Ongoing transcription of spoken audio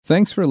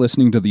Thanks for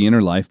listening to the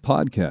Inner Life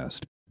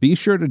Podcast. Be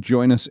sure to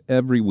join us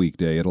every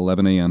weekday at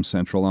 11 a.m.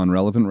 Central on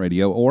Relevant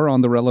Radio or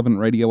on the Relevant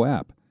Radio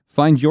app.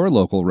 Find your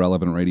local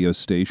Relevant Radio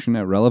station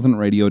at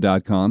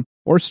relevantradio.com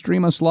or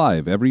stream us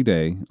live every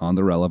day on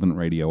the Relevant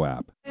Radio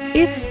app.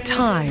 It's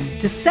time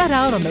to set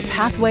out on the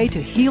pathway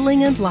to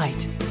healing and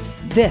light.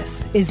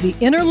 This is The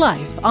Inner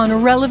Life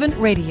on Relevant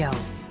Radio.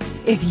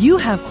 If you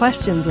have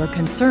questions or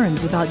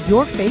concerns about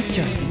your faith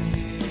journey,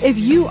 if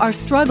you are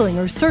struggling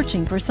or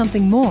searching for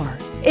something more,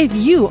 if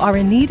you are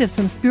in need of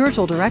some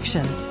spiritual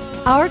direction,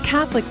 our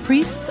Catholic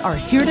priests are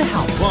here to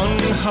help. One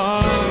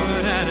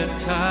heart at a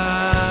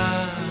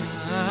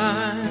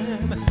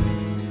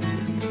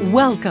time.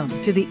 Welcome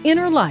to The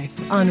Inner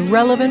Life on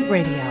Relevant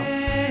Radio.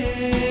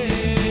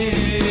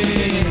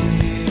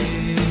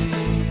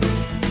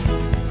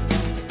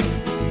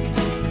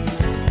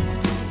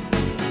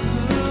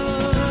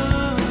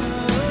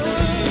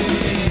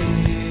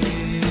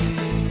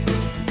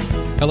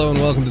 Hello and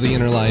welcome to The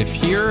Inner Life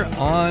here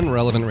on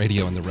Relevant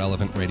Radio and the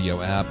Relevant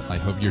Radio app. I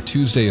hope your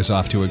Tuesday is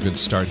off to a good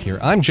start here.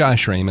 I'm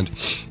Josh Raymond,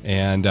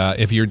 and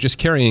if you're just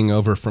carrying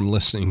over from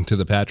listening to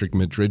the Patrick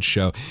Madrid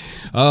show,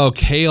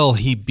 Kale,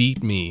 he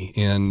beat me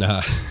in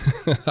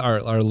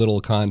our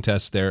little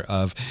contest there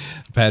of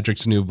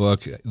Patrick's new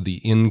book, The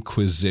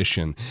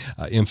Inquisition,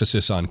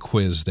 emphasis on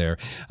quiz there.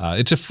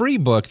 It's a free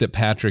book that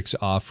Patrick's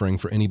offering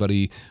for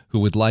anybody who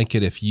would like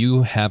it. If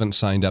you haven't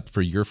signed up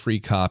for your free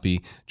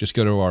copy, just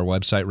go to our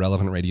website,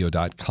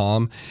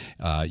 relevantradio.com.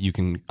 You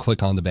can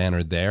click on the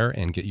banner there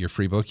and get your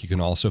free book. You can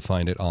also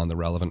find it on the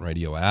Relevant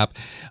Radio app.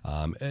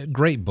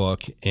 Great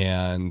book,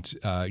 and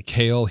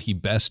Kale, he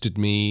bested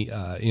me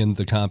in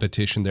the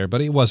competition there, but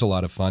it was a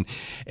lot of fun.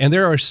 And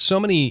there are so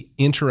many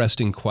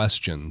interesting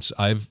questions.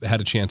 I've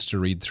had a chance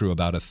to read through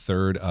about a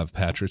third of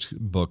Patrick's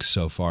books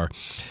so far,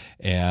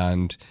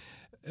 and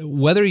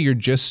whether you're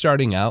just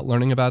starting out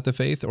learning about the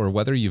faith or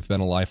whether you've been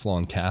a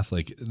lifelong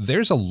Catholic,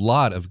 there's a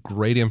lot of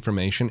great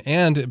information,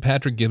 and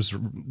Patrick gives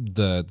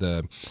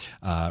the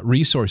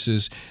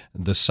resources,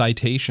 the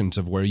citations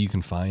of where you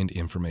can find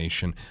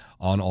information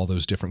on all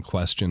those different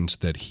questions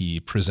that he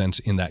presents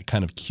in that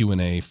kind of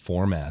Q&A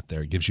format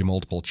there. It gives you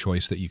multiple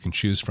choice that you can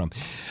choose from.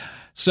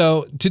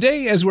 So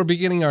today, as we're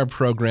beginning our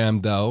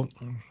program, though,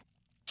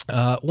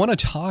 I want to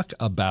talk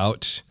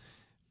about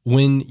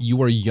when you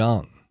were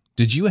young.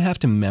 Did you have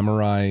to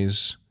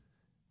memorize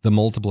the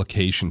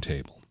multiplication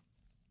table?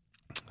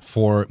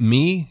 For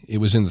me, it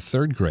was in the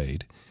third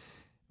grade.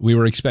 We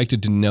were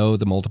expected to know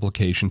the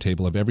multiplication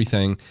table of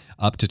everything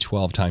up to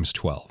 12 times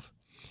 12.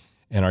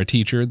 And our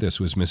teacher, this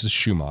was Mrs.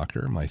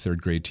 Schumacher, my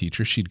third grade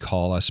teacher, she'd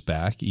call us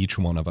back, each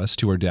one of us,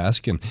 to her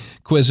desk and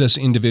quiz us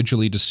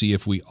individually to see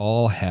if we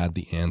all had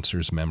the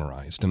answers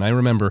memorized. And I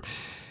remember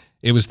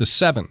it was the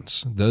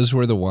sevens. Those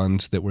were the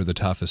ones that were the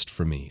toughest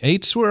for me.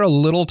 Eights were a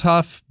little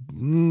tough.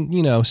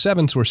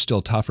 Sevens were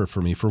still tougher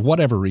for me for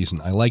whatever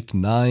reason. I liked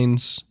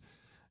nines.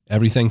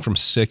 Everything from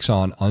 6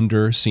 on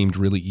under seemed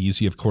really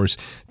easy. Of course,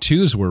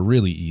 2s were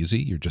really easy.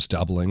 You're just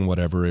doubling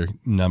whatever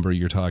number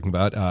you're talking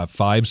about.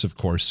 5s, of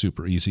course,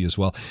 super easy as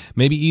well.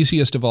 Maybe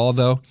easiest of all,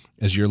 though,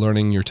 as you're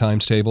learning your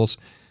times tables,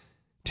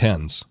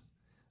 10s.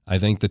 I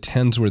think the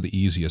 10s were the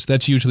easiest.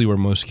 That's usually where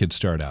most kids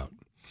start out.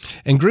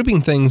 And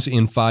grouping things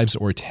in 5s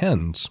or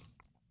 10s,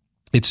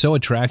 it's so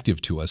attractive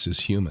to us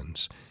as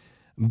humans.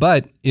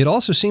 But it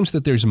also seems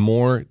that there's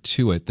more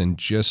to it than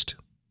just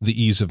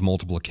the ease of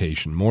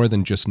multiplication, more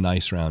than just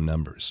nice round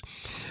numbers.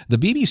 The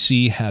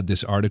BBC had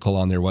this article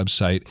on their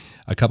website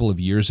a couple of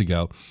years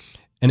ago,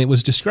 and it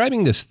was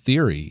describing this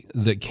theory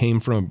that came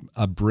from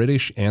a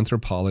British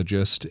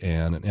anthropologist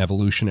and an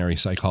evolutionary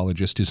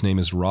psychologist. His name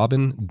is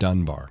Robin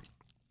Dunbar.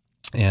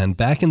 And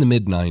back in the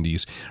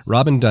mid-90s,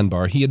 Robin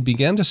Dunbar, he had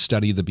begun to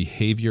study the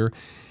behavior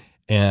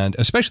and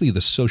especially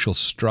the social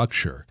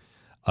structure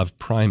of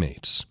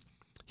primates.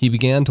 He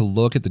began to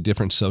look at the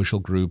different social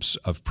groups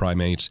of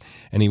primates,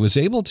 and he was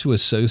able to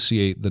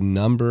associate the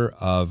number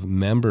of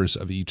members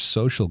of each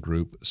social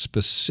group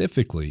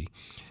specifically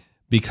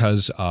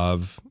because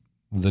of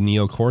the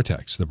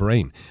neocortex, the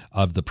brain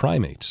of the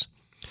primates.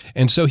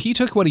 And so he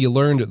took what he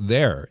learned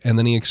there, and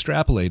then he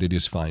extrapolated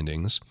his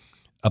findings,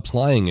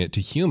 applying it to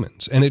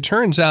humans. And it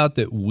turns out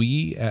that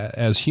we,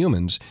 as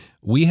humans,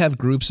 we have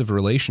groups of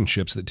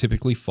relationships that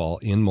typically fall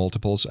in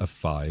multiples of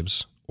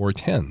 5s or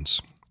 10s.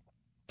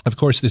 Of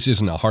course, this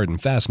isn't a hard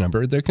and fast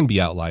number. There can be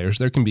outliers,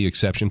 there can be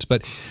exceptions,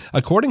 but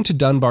according to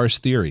Dunbar's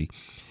theory,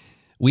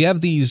 we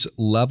have these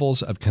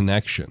levels of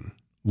connection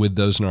with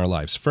those in our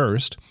lives.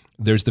 First,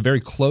 there's the very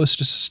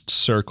closest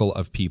circle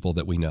of people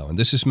that we know, and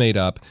this is made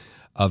up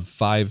of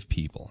 5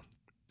 people.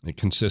 It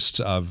consists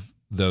of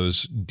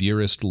those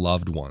dearest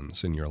loved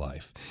ones in your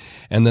life.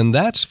 And then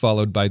that's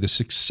followed by the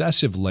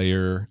successive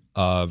layer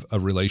of a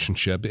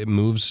relationship. It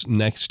moves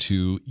next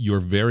to your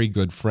very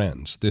good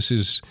friends. This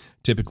is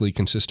typically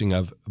consisting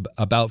of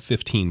about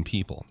 15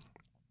 people.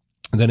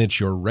 Then it's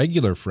your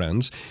regular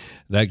friends.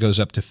 That goes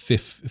up to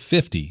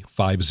 50.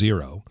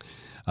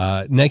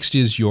 Next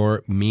is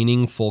your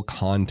meaningful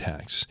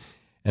contacts.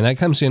 And that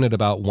comes in at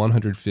about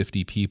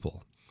 150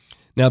 people.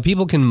 Now,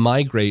 people can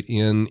migrate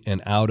in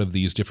and out of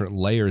these different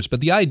layers,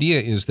 but the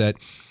idea is that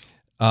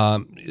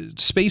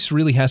space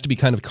really has to be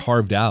kind of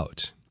carved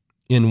out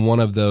in one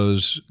of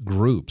those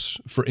groups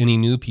for any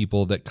new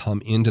people that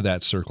come into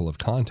that circle of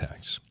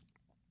contacts.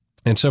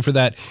 And so for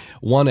that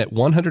one at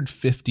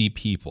 150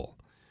 people,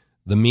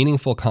 the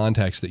meaningful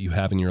contacts that you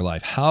have in your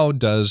life, how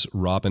does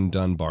Robin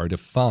Dunbar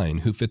define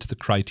who fits the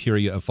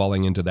criteria of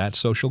falling into that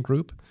social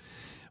group?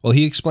 Well,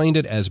 he explained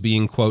it as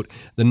being, quote,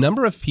 the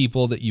number of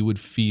people that you would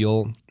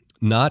feel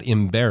not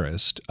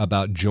embarrassed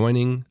about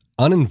joining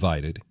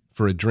uninvited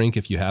for a drink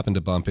if you happen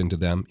to bump into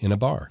them in a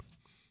bar.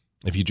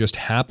 If you just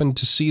happen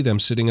to see them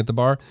sitting at the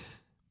bar,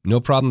 no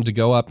problem to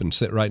go up and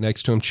sit right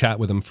next to them, chat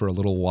with them for a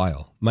little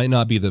while. Might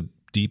not be the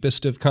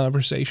deepest of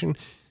conversation,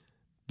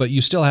 but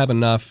you still have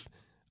enough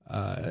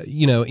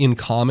in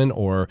common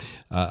or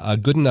a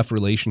good enough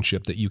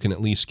relationship that you can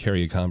at least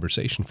carry a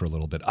conversation for a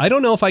little bit. I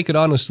don't know if I could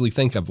honestly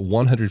think of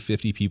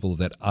 150 people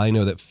that I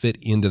know that fit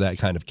into that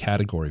kind of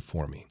category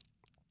for me.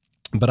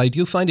 But I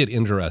do find it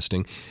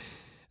interesting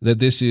that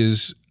this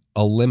is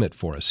a limit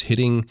for us,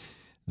 hitting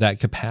that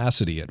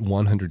capacity at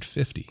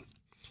 150.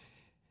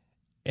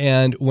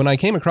 And when I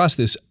came across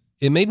this,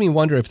 it made me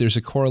wonder if there's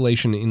a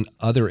correlation in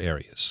other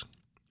areas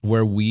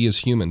where we as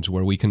humans,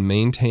 where we can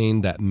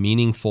maintain that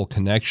meaningful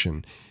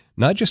connection,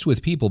 not just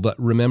with people, but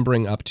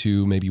remembering up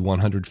to maybe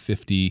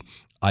 150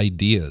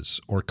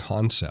 ideas or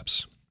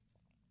concepts.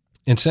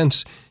 And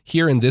since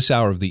here in this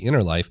hour of the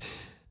inner life,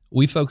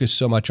 we focus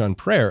so much on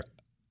prayer,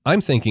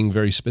 I'm thinking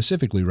very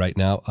specifically right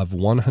now of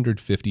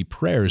 150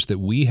 prayers that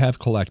we have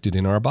collected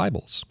in our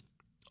Bibles,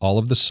 all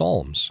of the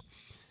Psalms.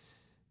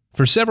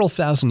 For several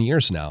thousand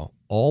years now,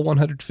 all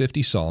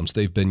 150 Psalms,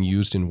 they've been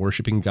used in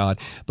worshiping God,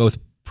 both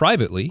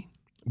privately,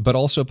 but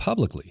also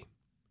publicly,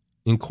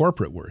 in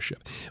corporate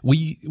worship.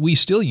 We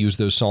still use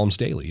those Psalms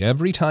daily,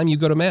 every time you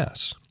go to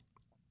Mass.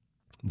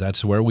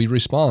 That's where we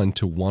respond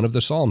to one of the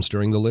Psalms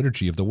during the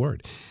Liturgy of the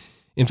Word.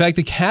 In fact,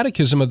 the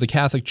Catechism of the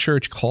Catholic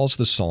Church calls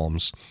the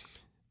Psalms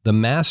the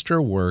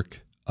master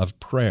work of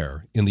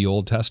prayer in the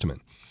Old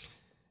Testament.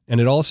 And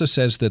it also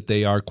says that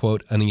they are,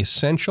 quote, an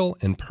essential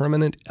and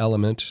permanent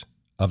element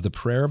of the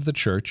prayer of the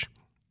Church,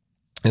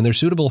 and they're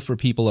suitable for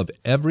people of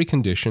every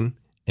condition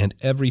and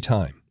every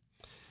time.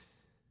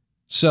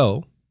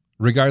 So,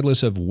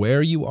 regardless of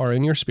where you are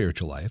in your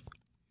spiritual life,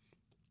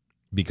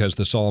 because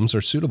the Psalms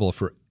are suitable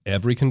for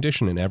every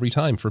condition and every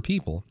time for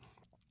people,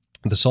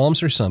 the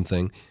Psalms are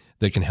something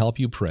that can help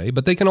you pray,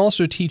 but they can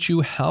also teach you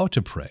how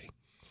to pray.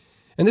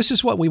 And this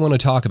is what we want to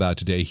talk about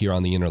today here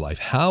on The Inner Life,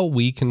 how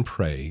we can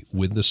pray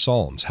with the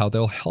Psalms, how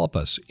they'll help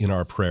us in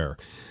our prayer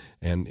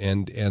and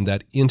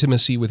that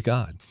intimacy with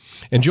God.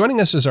 And joining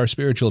us as our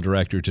spiritual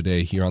director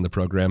today here on the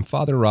program,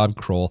 Father Rob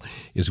Kroll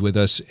is with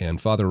us,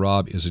 and Father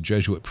Rob is a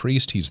Jesuit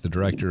priest. He's the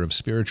director of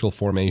spiritual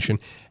formation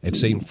at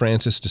St.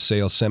 Francis de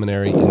Sales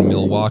Seminary in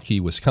Milwaukee,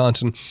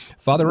 Wisconsin.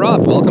 Father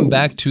Rob, welcome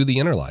back to The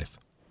Inner Life.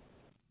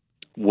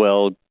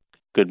 Well,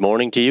 good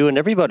morning to you and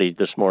everybody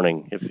this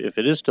morning, if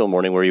it is still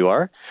morning where you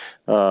are.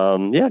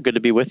 Good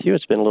to be with you.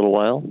 It's been a little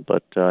while,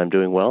 but I'm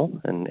doing well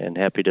and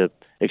happy to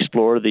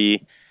explore the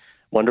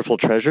wonderful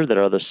treasure that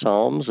are the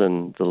Psalms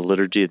and the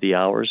Liturgy of the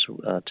Hours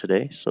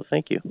today. So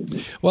thank you.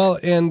 Well,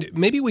 and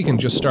maybe we can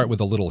just start with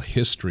a little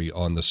history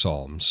on the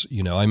Psalms.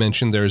 You know, I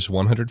mentioned there's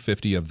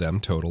 150 of them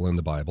total in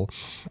the Bible.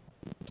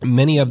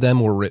 Many of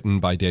them were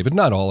written by David.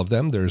 Not all of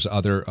them. There's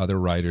other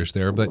writers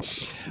there. But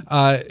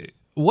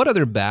what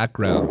other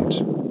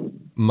background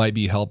might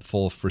be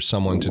helpful for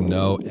someone to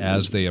know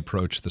as they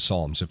approach the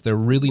Psalms? If they're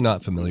really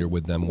not familiar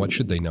with them, what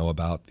should they know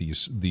about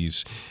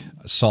these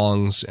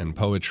songs and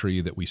poetry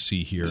that we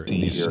see here,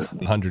 in these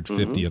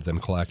 150 of them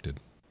collected?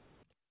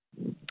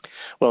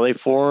 Well, they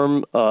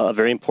form a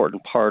very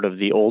important part of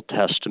the Old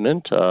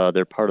Testament.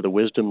 They're part of the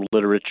wisdom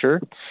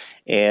literature.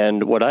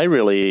 And what I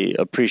really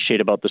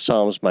appreciate about the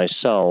Psalms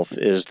myself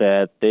is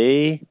that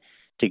they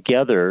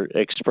together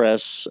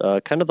express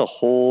kind of the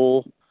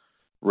whole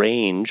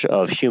range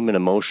of human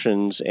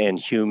emotions and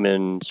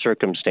human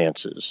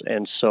circumstances.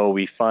 And so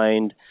we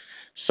find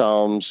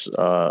Psalms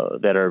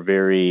that are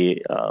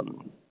very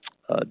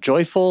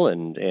joyful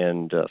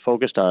and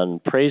focused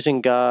on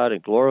praising God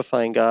and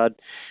glorifying God.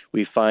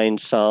 We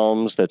find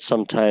Psalms that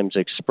sometimes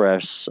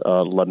express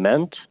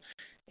lament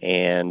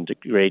and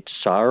great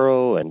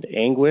sorrow and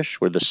anguish,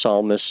 where the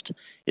psalmist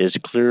is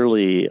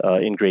clearly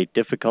in great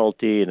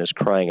difficulty and is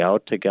crying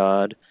out to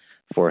God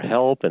for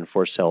help and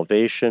for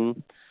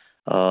salvation.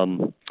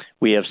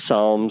 We have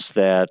Psalms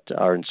that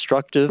are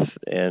instructive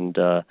and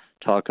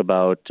talk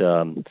about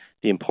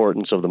the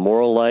importance of the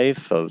moral life,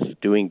 of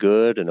doing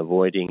good and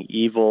avoiding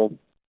evil.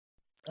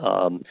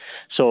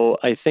 So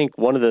I think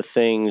one of the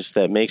things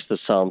that makes the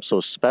Psalms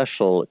so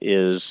special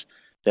is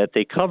that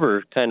they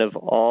cover kind of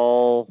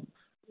all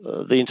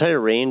the entire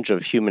range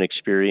of human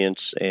experience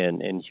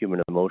and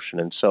human emotion.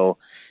 And so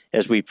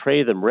as we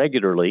pray them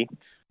regularly,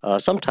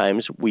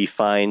 sometimes we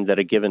find that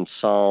a given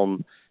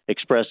psalm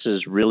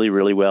expresses really,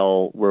 really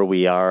well where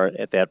we are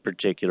at that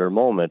particular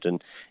moment.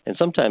 And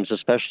sometimes,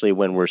 especially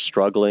when we're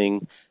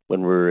struggling,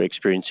 when we're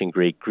experiencing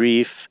great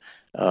grief,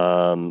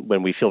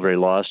 when we feel very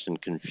lost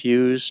and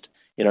confused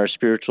in our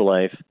spiritual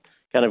life,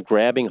 kind of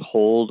grabbing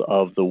hold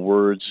of the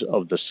words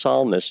of the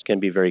psalmist can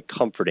be very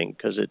comforting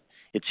because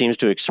it seems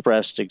to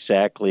express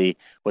exactly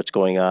what's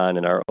going on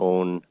in our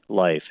own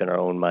life, in our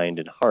own mind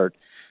and heart.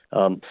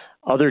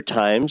 Other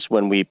times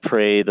when we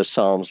pray the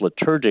Psalms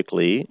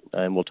liturgically,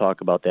 and we'll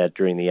talk about that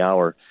during the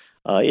hour,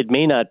 it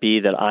may not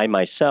be that I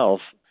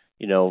myself,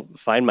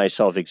 find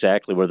myself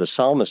exactly where the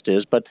psalmist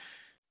is, but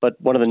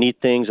one of the neat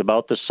things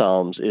about the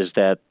Psalms is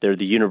that they're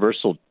the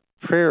universal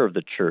prayer of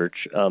the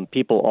church.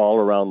 People all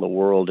around the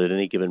world at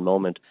any given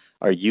moment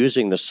are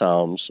using the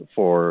Psalms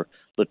for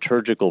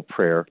liturgical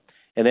prayer,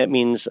 and that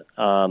means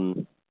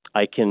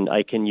I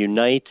can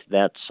unite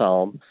that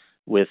psalm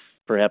with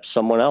perhaps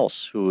someone else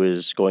who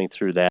is going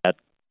through that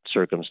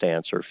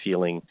circumstance or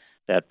feeling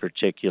that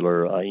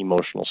particular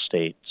emotional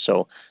state.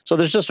 So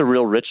there's just a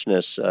real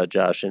richness,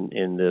 Josh,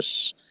 in this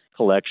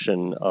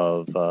collection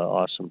of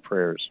awesome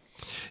prayers.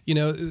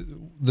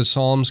 The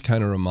Psalms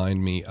kind of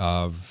remind me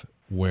of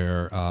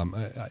where,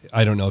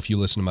 I don't know if you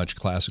listen to much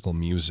classical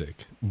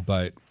music,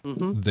 but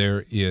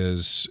there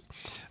is,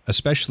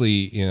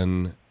 especially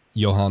in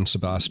Johann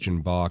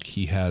Sebastian Bach,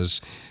 he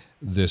has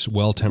this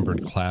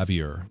well-tempered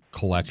clavier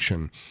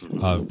collection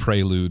of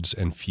preludes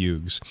and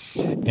fugues,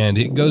 and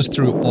it goes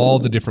through all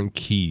the different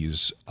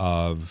keys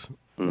of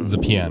the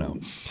piano.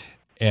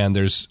 And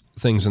there's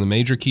things in the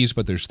major keys,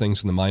 but there's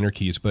things in the minor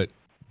keys. But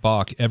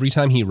Bach, every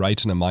time he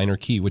writes in a minor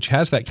key, which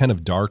has that kind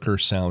of darker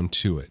sound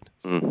to it,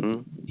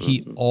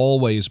 he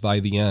always, by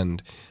the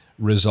end,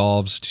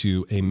 resolves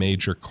to a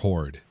major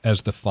chord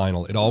as the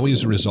final. It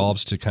always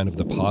resolves to kind of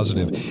the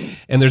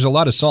positive. And there's a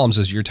lot of Psalms,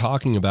 as you're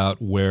talking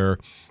about, where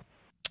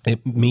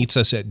it meets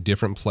us at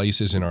different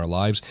places in our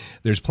lives.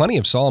 There's plenty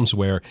of Psalms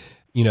where,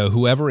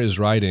 whoever is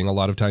writing, a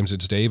lot of times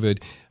it's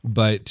David,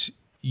 but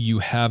you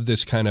have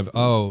this kind of,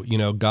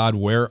 God,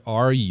 where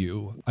are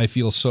you? I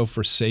feel so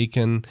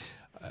forsaken.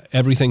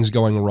 Everything's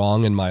going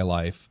wrong in my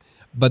life.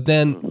 But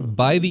then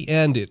by the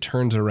end, it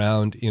turns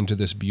around into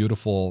this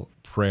beautiful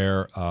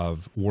prayer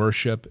of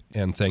worship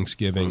and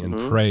thanksgiving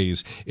and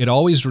praise. It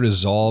always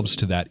resolves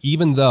to that,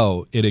 even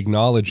though it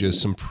acknowledges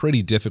some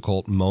pretty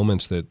difficult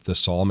moments that the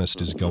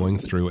psalmist is going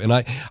through. And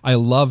I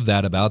love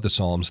that about the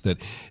Psalms, that,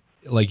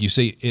 like you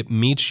say, it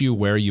meets you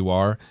where you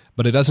are,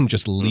 but it doesn't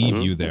just leave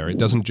you there. It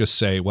doesn't just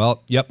say,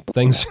 well, yep,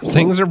 things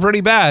are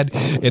pretty bad.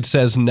 It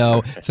says,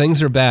 no,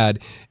 things are bad,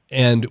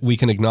 and we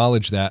can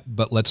acknowledge that,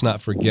 but let's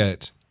not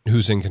forget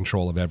who's in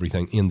control of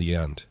everything in the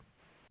end.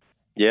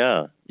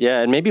 Yeah,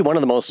 and maybe one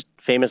of the most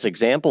famous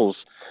examples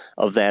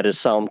of that is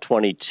Psalm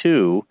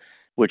 22,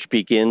 which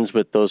begins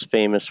with those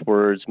famous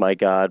words, my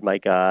God,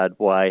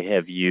 why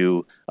have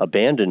you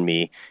abandoned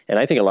me? And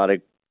I think a lot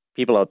of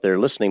people out there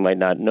listening might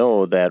not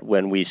know that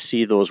when we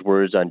see those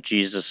words on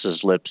Jesus's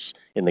lips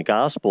in the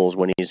Gospels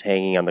when he's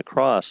hanging on the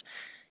cross,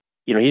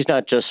 he's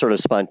not just sort of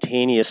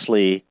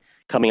spontaneously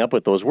coming up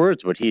with those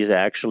words, but he's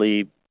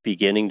actually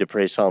beginning to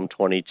pray Psalm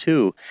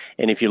 22.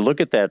 And if you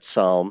look at that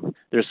psalm,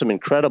 there's some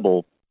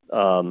incredible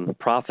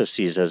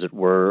prophecies, as it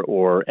were,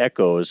 or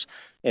echoes,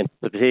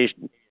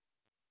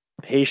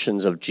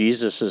 anticipations of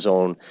Jesus'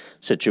 own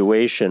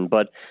situation.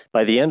 But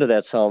by the end of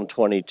that Psalm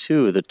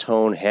 22, the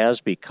tone has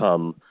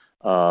become,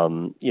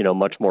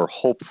 much more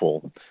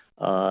hopeful.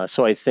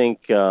 So I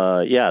think,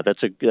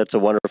 that's a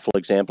wonderful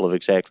example of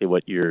exactly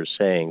what you're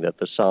saying, that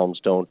the Psalms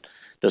don't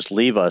just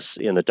leave us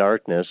in the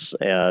darkness.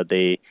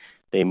 They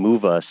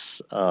move us,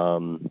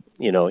 in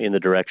the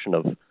direction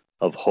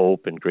of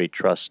hope and great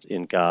trust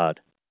in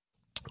God.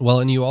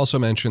 Well, and you also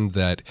mentioned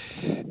that,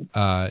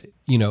 at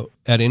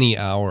any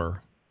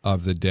hour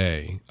of the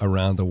day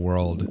around the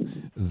world,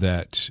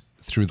 that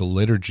through the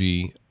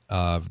liturgy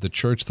of the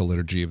church, the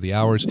Liturgy of the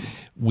Hours,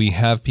 we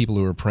have people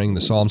who are praying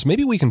the Psalms.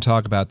 Maybe we can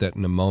talk about that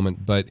in a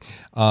moment, but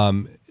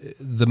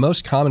the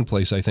most common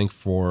place, I think,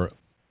 for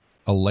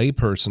a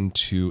layperson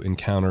to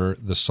encounter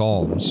the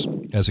Psalms,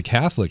 as a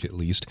Catholic at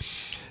least,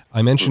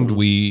 I mentioned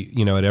we,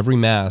 at every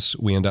Mass,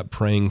 we end up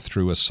praying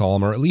through a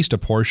psalm, or at least a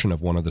portion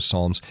of one of the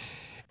Psalms.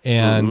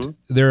 And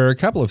there are a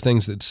couple of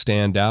things that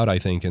stand out, I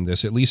think, in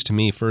this, at least to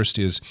me. First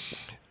is,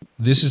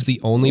 this is the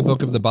only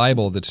book of the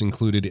Bible that's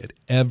included at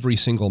every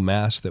single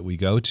Mass that we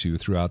go to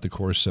throughout the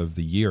course of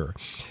the year.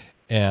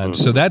 And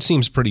so that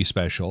seems pretty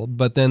special.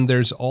 But then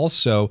there's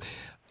also,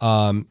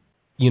 they're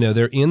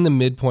in the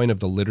midpoint of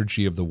the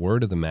liturgy of the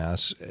word of the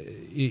Mass,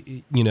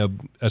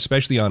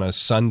 especially on a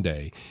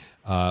Sunday.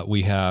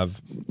 We have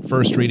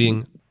first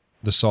reading,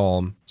 the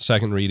Psalm,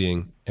 second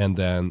reading, and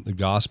then the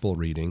Gospel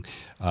reading.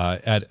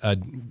 At a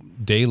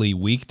daily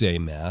weekday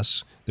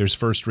Mass, there's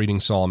first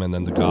reading, Psalm, and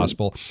then the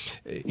Gospel.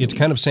 It's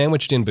kind of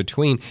sandwiched in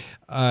between.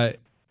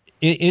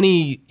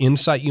 Any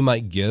insight you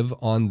might give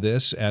on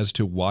this as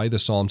to why the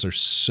Psalms are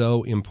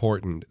so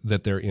important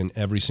that they're in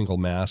every single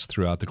Mass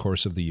throughout the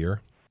course of the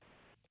year?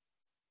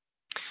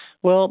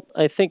 Well,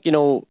 I think,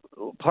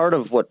 part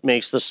of what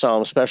makes the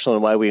Psalm special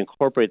and why we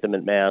incorporate them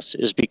in Mass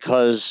is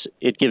because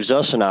it gives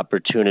us an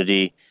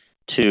opportunity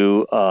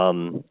to,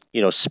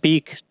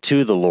 speak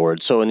to the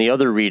Lord. So in the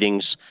other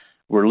readings,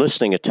 we're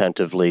listening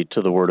attentively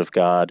to the Word of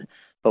God.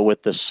 But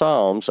with the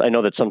Psalms, I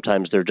know that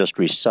sometimes they're just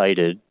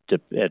recited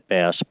at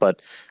Mass,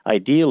 but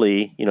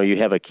ideally, you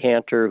have a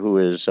cantor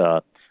who is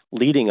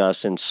leading us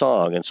in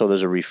song, and so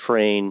there's a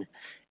refrain,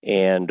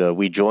 and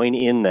we join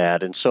in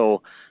that. And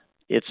so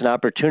it's an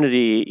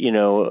opportunity,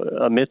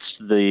 amidst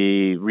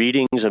the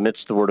readings,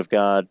 amidst the Word of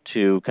God,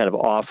 to kind of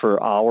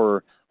offer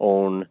our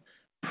own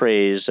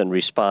praise and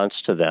response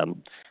to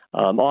them.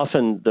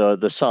 Often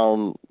the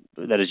psalm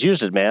that is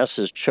used at Mass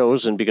is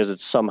chosen because it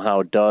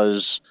somehow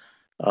does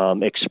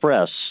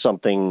express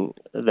something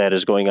that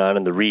is going on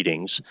in the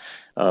readings.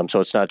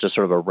 So it's not just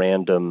sort of a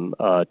random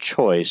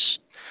choice.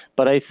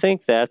 But I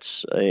think that's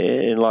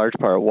in large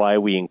part why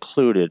we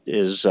include it.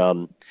 Is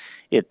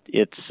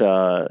it's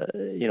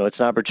an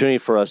opportunity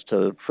for us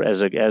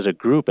as a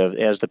group,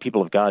 as the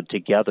people of God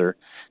together,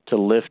 to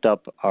lift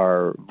up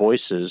our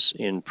voices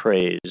in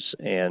praise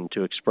and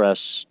to express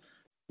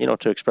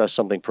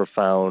something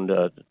profound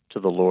to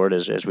the Lord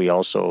as we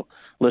also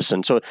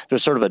listen. So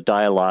there's sort of a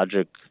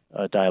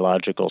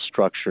dialogical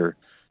structure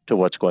to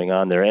what's going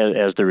on there,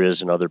 as there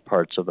is in other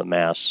parts of the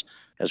Mass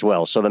as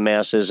well. So the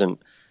Mass isn't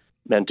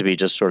meant to be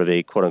just sort of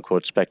a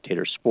quote-unquote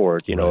spectator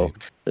sport. Right.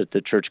 That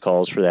the Church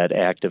calls for that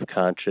active,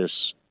 conscious,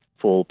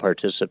 full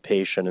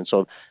participation. And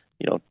so,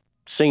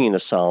 singing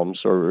the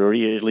Psalms, or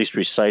at least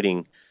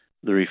reciting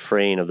the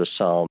refrain of the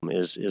Psalm,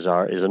 is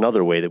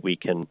another way that we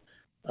can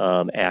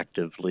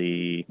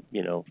actively,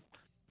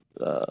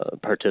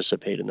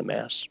 participate in the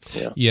Mass.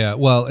 Yeah.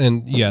 Well,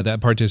 and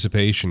that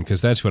participation,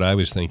 because that's what I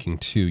was thinking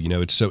too.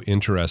 It's so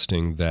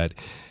interesting that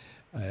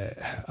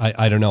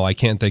I don't know. I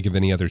can't think of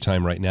any other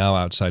time right now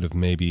outside of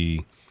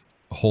maybe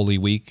Holy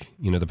Week,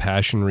 the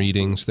Passion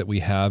readings that we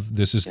have.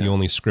 This is the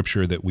only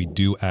scripture that we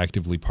do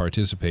actively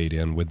participate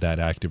in with that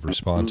active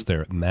response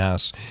there at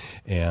Mass.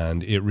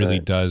 And it really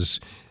does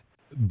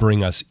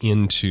bring us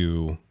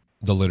into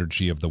the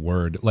liturgy of the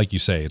Word. Like you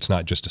say, it's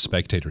not just a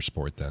spectator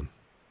sport then.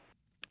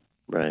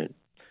 Right.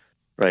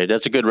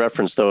 That's a good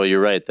reference, though.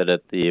 You're right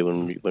that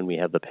when we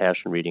have the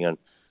Passion reading on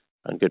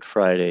Good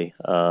Friday,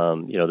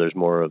 there's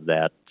more of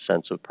that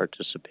sense of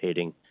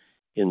participating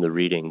in the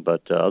reading.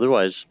 But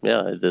otherwise,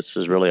 this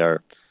is really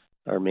our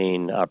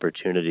main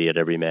opportunity at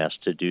every Mass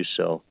to do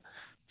so.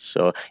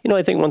 So,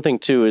 I think one thing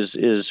too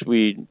is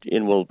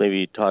we'll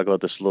maybe talk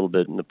about this a little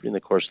bit in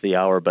the course of the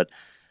hour, but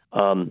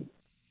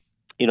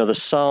the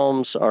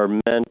Psalms are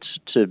meant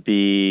to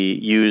be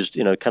used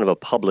in a kind of a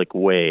public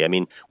way. I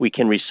mean, we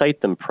can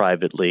recite them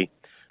privately,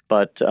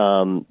 but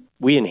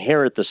we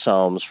inherit the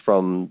Psalms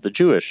from the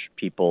Jewish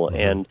people,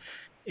 and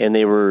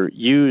they were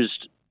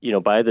used,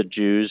 by the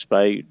Jews,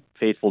 by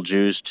faithful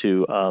Jews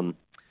to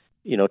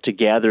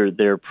gather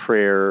their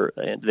prayer,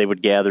 and they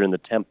would gather in the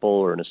temple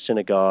or in a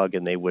synagogue,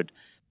 and they would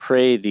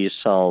pray these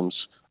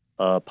Psalms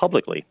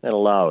publicly and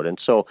aloud. And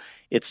so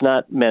it's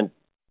not meant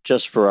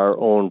just for our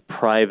own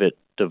private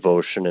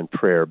devotion and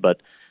prayer,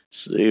 but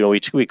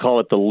we call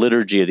it the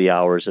Liturgy of the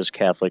Hours as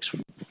Catholics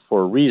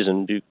for a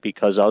reason,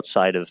 because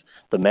outside of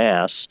the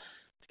Mass,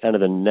 kind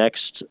of the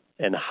next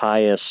and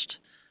highest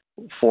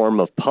form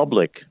of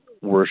public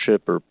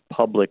worship or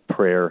public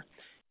prayer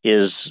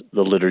is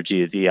the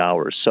Liturgy of the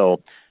Hours.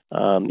 So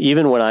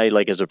even when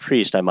as a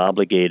priest, I'm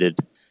obligated,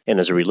 and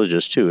as a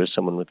religious too, as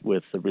someone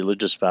with the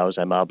religious vows,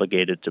 I'm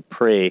obligated to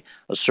pray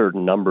a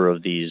certain number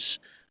of these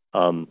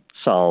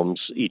Psalms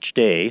each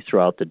day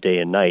throughout the day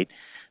and night.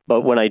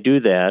 But when I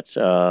do that,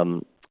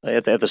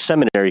 at the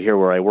seminary here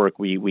where I work,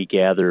 we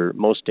gather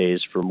most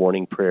days for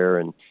morning prayer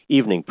and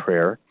evening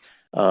prayer.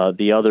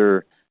 The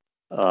other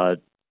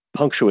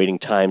punctuating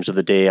times of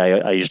the day,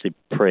 I usually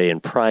pray in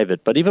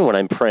private. But even when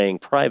I'm praying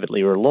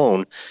privately or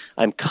alone,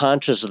 I'm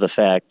conscious of the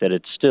fact that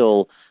it's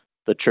still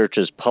the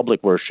Church's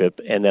public worship,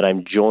 and that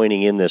I'm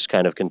joining in this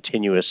kind of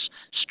continuous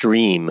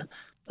stream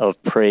of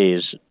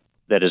praise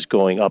that is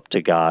going up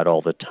to God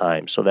all the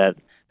time. So that's,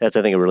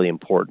 I think, a really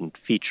important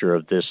feature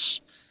of the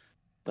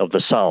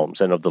Psalms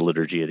and of the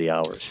Liturgy of the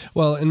Hours.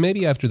 Well, and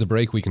maybe after the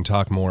break we can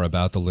talk more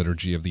about the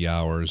Liturgy of the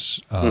Hours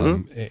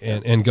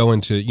and go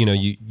into,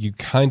 you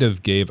kind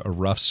of gave a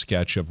rough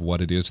sketch of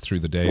what it is through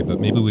the day, but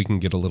maybe we can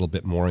get a little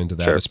bit more into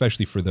that,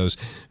 especially for those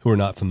who are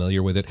not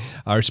familiar with it.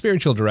 Our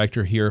spiritual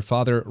director here,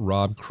 Father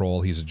Rob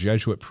Kroll, he's a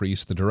Jesuit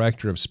priest, the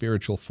director of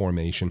spiritual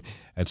formation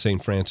at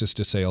St. Francis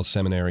de Sales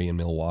Seminary in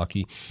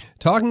Milwaukee,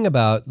 talking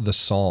about the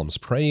Psalms,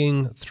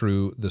 praying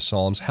through the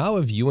Psalms. How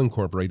have you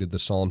incorporated the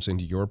Psalms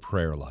into your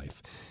prayer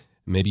life?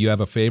 Maybe you have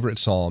a favorite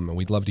psalm, and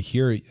we'd love to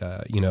hear,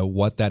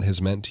 what that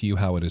has meant to you,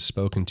 how it has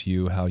spoken to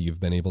you, how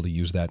you've been able to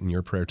use that in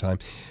your prayer time.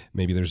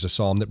 Maybe there's a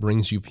psalm that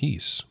brings you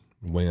peace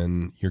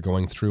when you're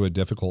going through a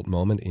difficult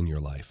moment in your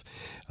life.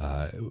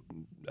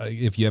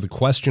 If you have a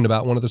question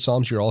about one of the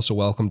psalms, you're also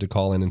welcome to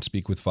call in and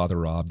speak with Father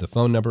Rob. The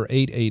phone number,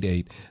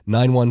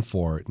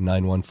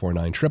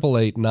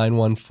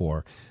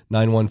 888-914-9149,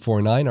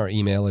 888-914-9149. Our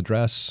email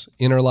address,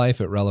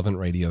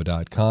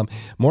 innerlife@relevantradio.com.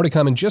 More to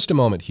come in just a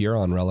moment here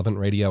on Relevant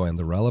Radio and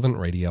the Relevant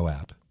Radio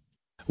app.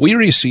 We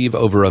receive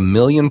over 1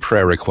 million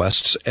prayer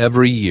requests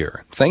every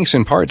year, thanks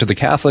in part to the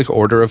Catholic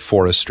Order of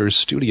Foresters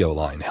studio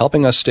line,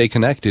 helping us stay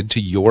connected to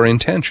your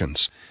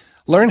intentions.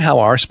 Learn how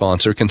our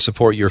sponsor can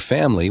support your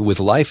family with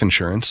life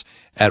insurance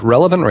at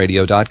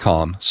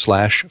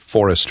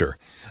relevantradio.com/Forrester,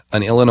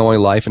 an Illinois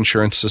life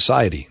insurance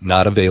society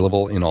not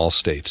available in all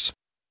states.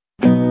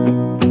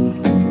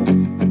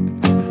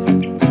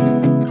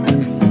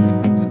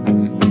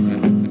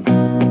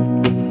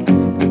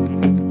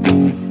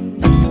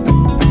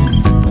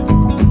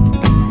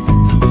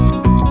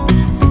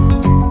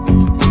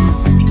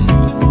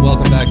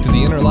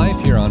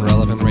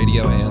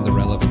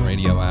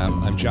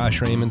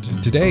 Josh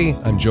Raymond. Today,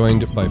 I'm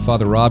joined by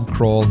Father Rob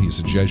Kroll. He's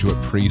a Jesuit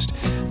priest,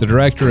 the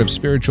director of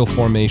spiritual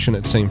formation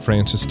at St.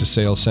 Francis de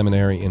Sales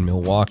Seminary in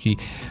Milwaukee,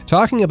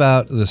 talking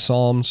about the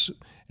Psalms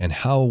and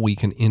how we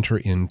can enter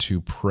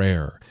into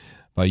prayer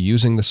by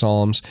using the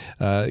Psalms.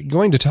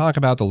 Going to talk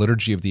about the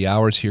Liturgy of the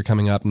Hours here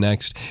coming up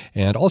next,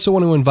 and also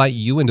want to invite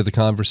you into the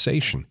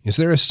conversation. Is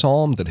there a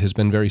Psalm that has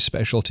been very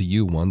special to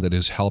you, one that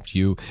has helped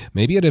you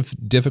maybe at a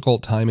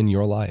difficult time in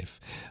your life?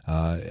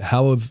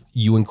 How have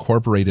you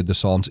incorporated the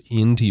Psalms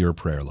into your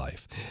prayer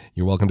life?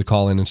 You're welcome to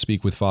call in and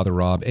speak with Father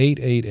Rob,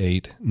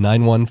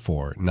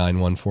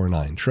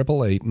 888-914-9149,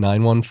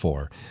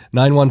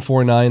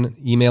 888-914-9149.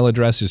 Email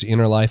address is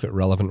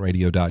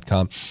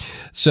innerlife@relevantradio.com.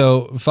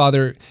 So,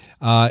 Father,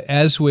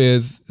 as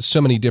with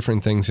so many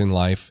different things in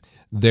life,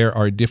 there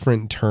are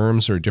different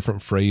terms or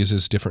different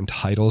phrases, different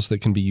titles that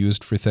can be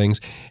used for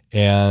things.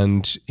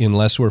 And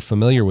unless we're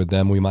familiar with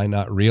them, we might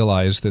not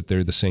realize that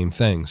they're the same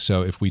thing.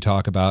 So if we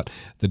talk about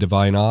the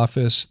divine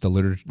office, the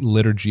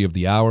liturgy of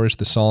the hours,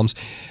 the Psalms,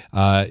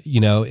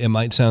 it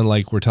might sound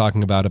like we're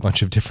talking about a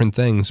bunch of different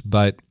things,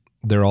 but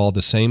they're all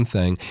the same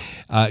thing.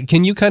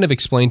 Can you kind of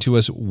explain to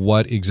us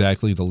what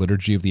exactly the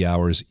Liturgy of the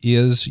Hours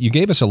is? You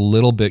gave us a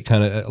little bit,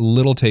 kind of a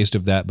little taste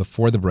of that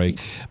before the break,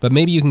 but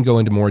maybe you can go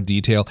into more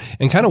detail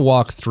and kind of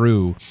walk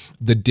through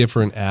the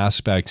different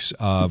aspects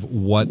of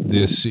what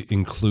this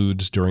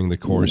includes during the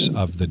course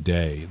of the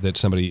day, that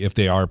somebody, if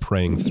they are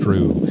praying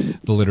through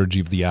the Liturgy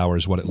of the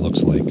Hours, what it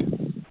looks like.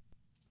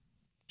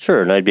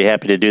 Sure, and I'd be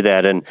happy to do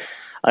that. And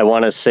I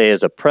want to say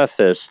as a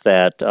preface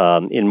that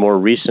in more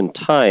recent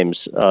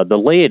times, the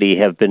laity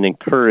have been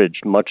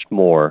encouraged much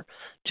more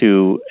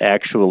to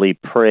actually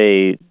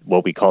pray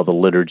what we call the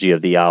Liturgy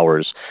of the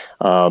Hours.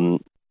 For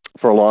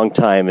a long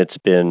time, it's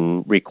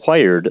been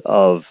required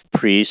of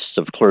priests,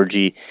 of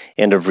clergy,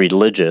 and of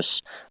religious.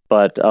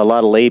 But a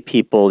lot of lay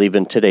people,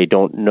 even today,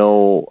 don't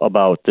know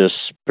about this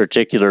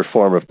particular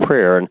form of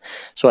prayer. And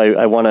so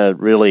I want to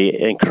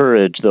really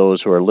encourage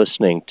those who are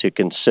listening to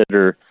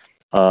consider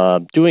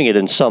doing it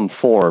in some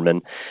form.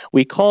 And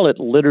we call it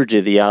Liturgy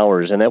of the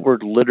Hours. And that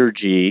word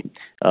liturgy,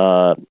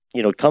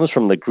 it comes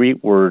from the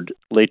Greek word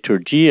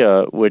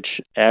liturgia, which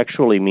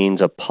actually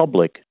means a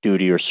public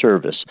duty or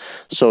service.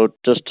 So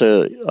just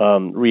to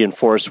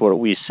reinforce what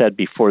we said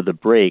before the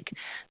break,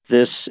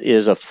 this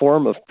is a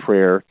form of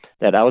prayer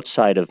that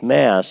outside of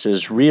Mass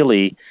it's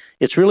really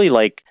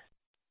like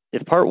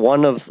if part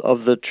one of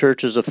the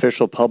Church's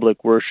official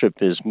public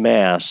worship is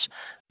Mass,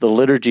 the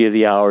Liturgy of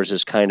the Hours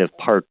is kind of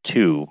part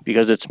two,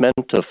 because it's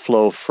meant to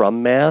flow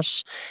from Mass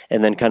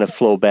and then kind of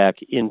flow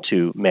back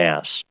into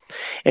Mass.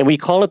 And we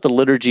call it the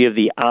Liturgy of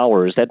the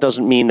Hours. That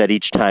doesn't mean that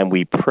each time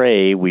we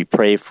pray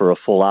for a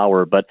full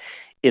hour, but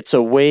it's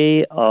a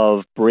way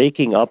of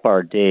breaking up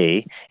our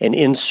day and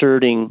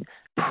inserting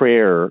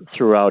prayer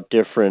throughout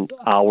different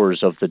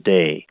hours of the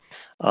day,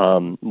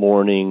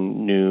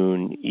 morning,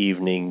 noon,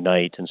 evening,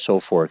 night, and so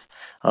forth.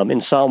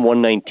 In Psalm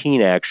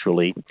 119,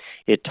 actually,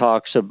 it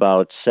talks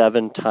about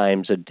 7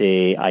 times a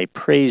day I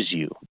praise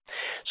you.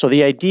 So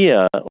the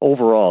idea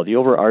overall, the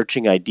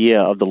overarching idea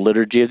of the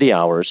Liturgy of the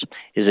Hours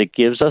is it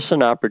gives us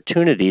an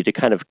opportunity to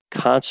kind of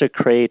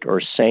consecrate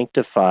or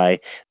sanctify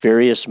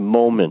various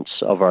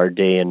moments of our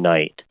day and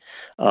night.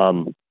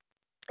 And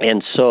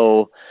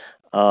so,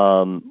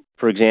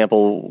 for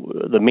example,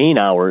 the main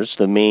hours,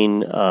 the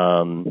main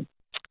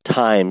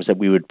times that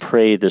we would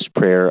pray this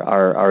prayer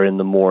are in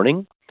the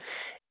morning,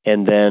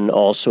 and then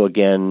also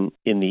again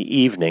in the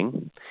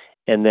evening,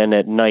 and then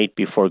at night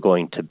before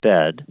going to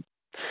bed.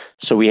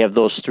 So we have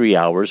those 3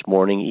 hours,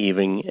 morning,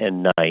 evening,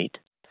 and night.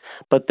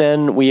 But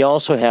then we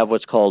also have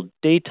what's called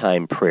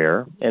daytime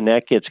prayer, and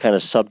that gets kind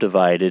of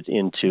subdivided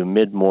into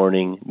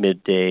mid-morning,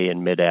 midday,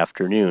 and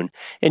mid-afternoon.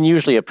 And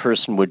usually a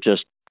person would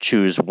just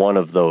choose one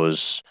of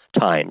those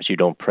times. You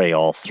don't pray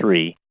all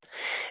 3.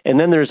 And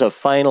then there's a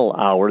final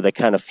hour that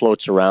kind of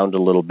floats around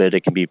a little bit.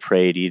 It can be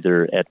prayed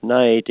either at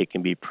night, it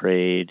can be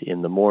prayed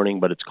in the morning,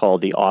 but it's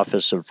called the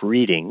Office of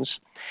Readings.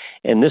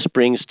 And this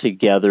brings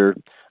together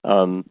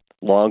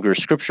longer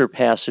scripture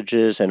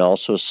passages and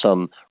also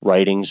some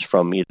writings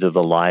from either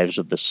the lives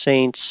of the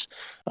saints,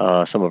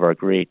 some of our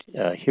great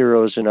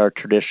heroes in our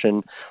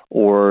tradition,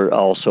 or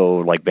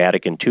also like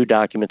Vatican II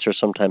documents are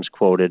sometimes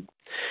quoted.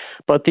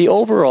 But the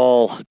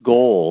overall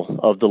goal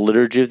of the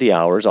Liturgy of the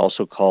Hours,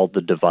 also called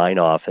the Divine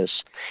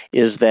Office,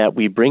 is that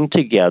we bring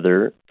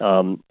together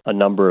a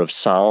number of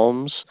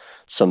psalms,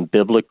 some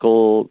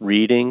biblical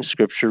readings,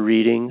 scripture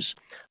readings,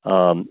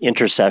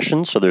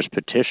 intercession, so there's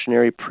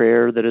petitionary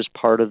prayer that is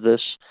part of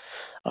this,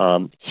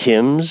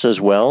 hymns as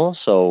well.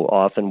 So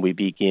often we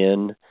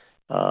begin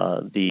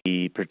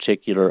the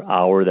particular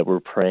hour that we're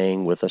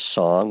praying with a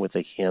song, with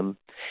a hymn,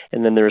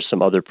 and then there's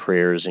some other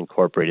prayers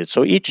incorporated.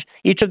 So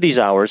each of these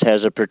hours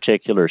has a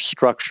particular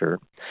structure.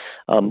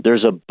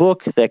 There's a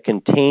book that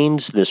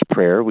contains this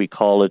prayer. We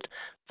call it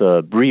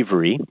the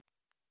Breviary,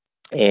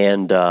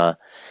 and the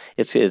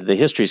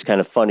history is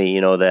kind of funny.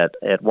 That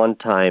at one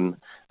time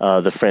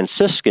the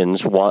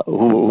Franciscans,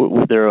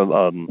 who they're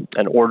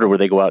an order where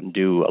they go out and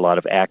do a lot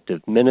of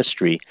active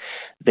ministry,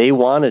 they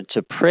wanted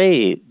to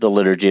pray the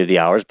Liturgy of the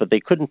Hours, but they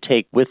couldn't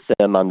take with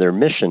them on their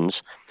missions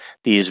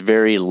these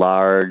very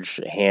large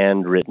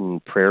handwritten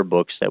prayer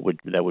books that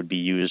would be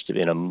used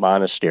in a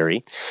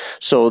monastery.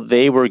 So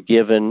they were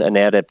given an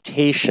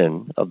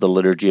adaptation of the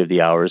Liturgy of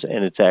the Hours,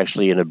 and it's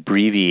actually an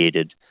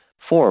abbreviated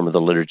form of the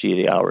Liturgy of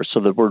the Hours.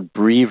 So the word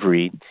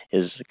breviary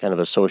is kind of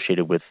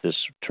associated with this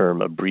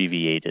term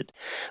abbreviated.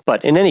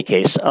 But in any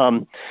case,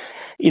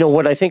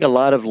 what I think a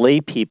lot of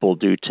lay people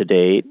do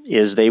today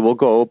is they will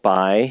go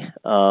buy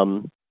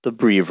the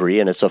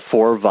breviary, and it's a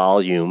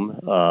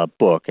 4-volume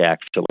book,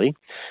 actually.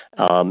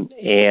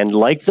 And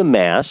like the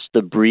Mass,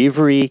 the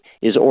breviary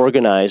is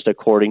organized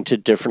according to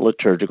different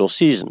liturgical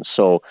seasons.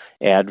 So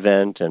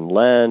Advent and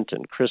Lent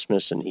and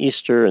Christmas and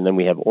Easter, and then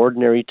we have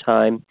ordinary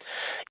time.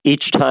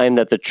 Each time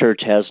that the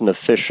Church has an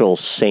official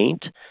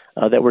saint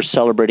that we're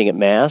celebrating at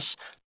Mass,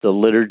 the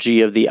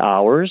Liturgy of the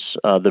Hours,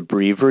 the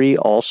breviary,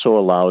 also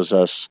allows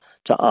us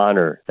to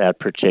honor that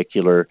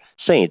particular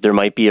saint. There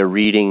might be a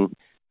reading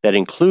that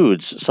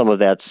includes some of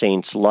that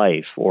saint's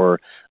life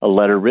or a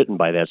letter written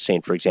by that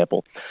saint, for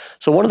example.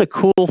 So one of the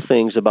cool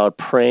things about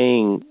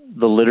praying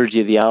the Liturgy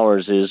of the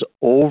Hours is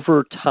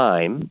over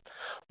time,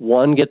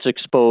 one gets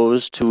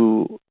exposed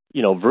to,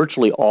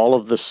 virtually all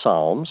of the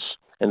Psalms.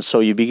 And so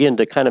you begin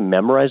to kind of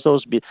memorize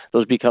those.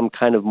 Those become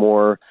kind of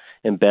more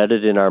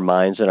embedded in our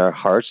minds and our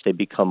hearts. They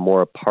become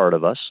more a part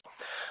of us.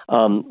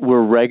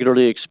 We're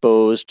regularly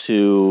exposed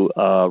to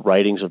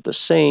writings of the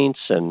saints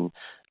and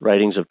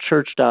writings of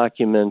church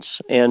documents.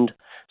 And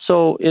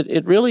so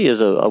it really is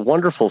a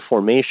wonderful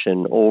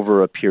formation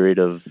over a period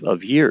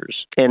of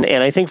years. And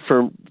I think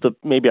for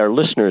maybe our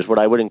listeners, what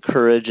I would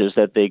encourage is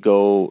that they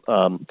go,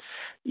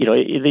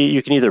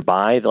 you can either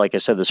buy, like I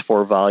said, this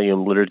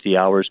 4-volume Liturgy of the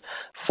Hours.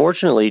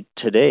 Fortunately,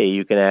 today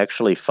you can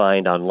actually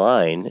find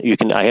online.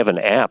 I have an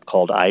app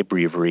called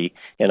iBreviary,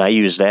 and I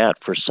use that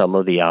for some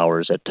of the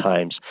hours at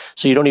times.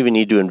 So you don't even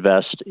need to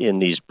invest in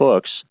these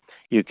books.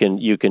 You can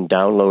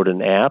download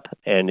an app,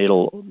 and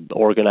it'll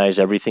organize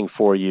everything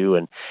for you.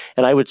 And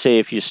I would say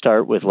if you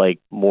start with like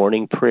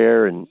morning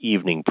prayer and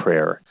evening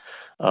prayer,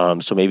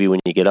 so maybe when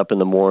you get up in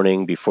the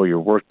morning before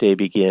your workday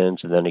begins,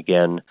 and then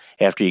again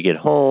after you get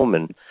home,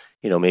 and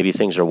maybe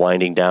things are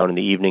winding down in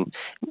the evening,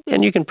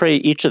 and you can pray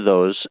each of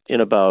those in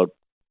about,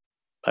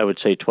 I would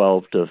say,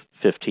 12 to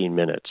 15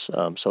 minutes.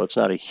 So it's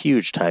not a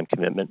huge time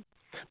commitment,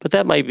 but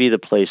that might be the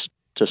place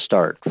to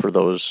start for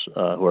those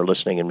who are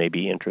listening and may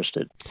be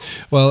interested.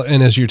 Well,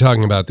 and as you're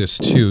talking about this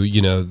too,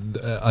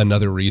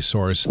 another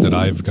resource that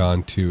I've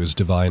gone to is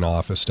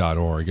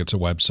divineoffice.org. It's a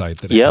website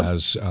that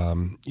has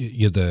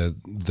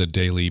the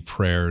daily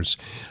prayers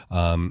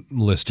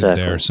listed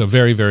there. So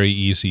very, very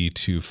easy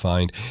to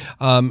find.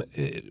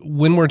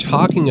 When we're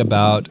talking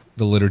about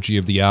the Liturgy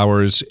of the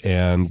Hours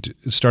and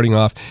starting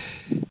off,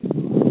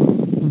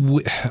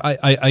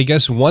 I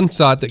guess one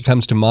thought that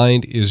comes to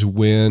mind is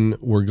when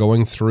we're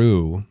going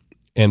through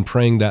and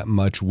praying that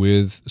much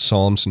with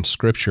Psalms and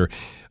Scripture,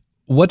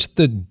 what's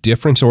the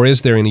difference, or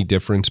is there any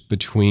difference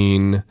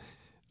between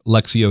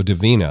Lectio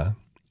Divina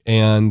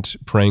and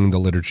praying the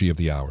Liturgy of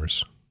the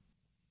Hours?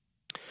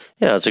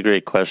 Yeah, that's a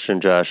great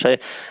question, Josh.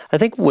 I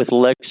think with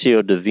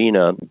Lectio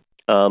Divina,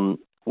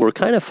 we're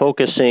kind of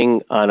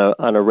focusing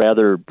on a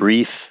rather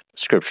brief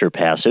Scripture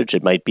passage.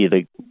 It might be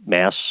the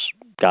Mass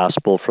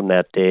Gospel from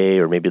that day,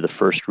 or maybe the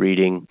first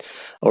reading,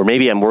 or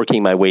maybe I'm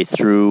working my way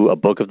through a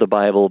book of the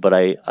Bible, but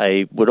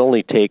I would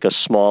only take a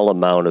small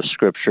amount of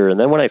Scripture. And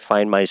then when I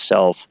find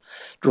myself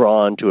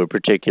drawn to a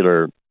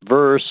particular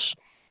verse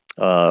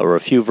or a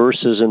few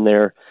verses in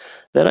there,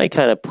 then I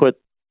kind of put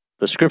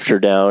the Scripture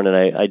down and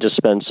I just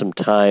spend some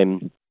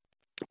time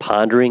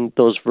pondering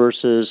those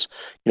verses.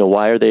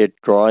 Why are they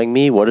drawing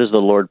me? What is the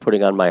Lord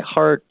putting on my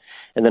heart?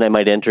 And then I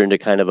might enter into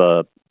kind of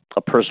a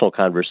personal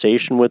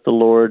conversation with the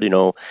Lord,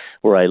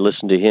 where I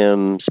listen to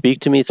Him speak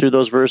to me through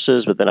those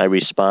verses, but then I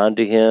respond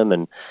to Him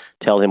and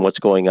tell Him what's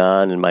going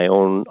on in my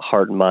own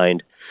heart and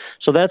mind.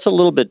 So that's a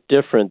little bit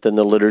different than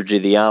the Liturgy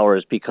of the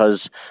Hours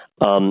because,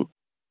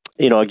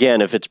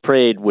 again, if it's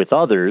prayed with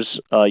others,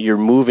 you're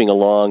moving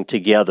along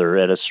together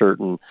at a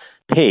certain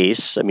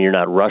pace. I mean, you're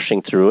not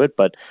rushing through it,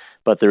 but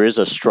there is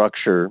a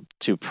structure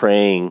to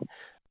praying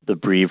the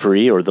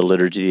breviary or the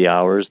Liturgy of the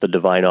Hours, the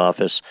Divine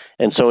Office.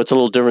 And so it's a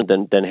little different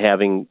than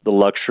having the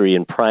luxury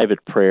in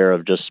private prayer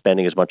of just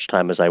spending as much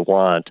time as I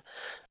want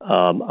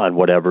on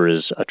whatever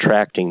is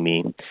attracting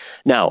me.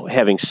 Now,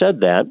 having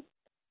said that,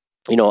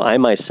 I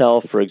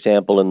myself, for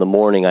example, in the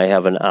morning, I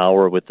have an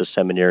hour with the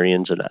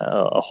seminarians,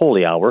 a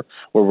holy hour,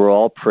 where we're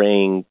all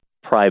praying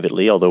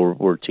privately, although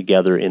we're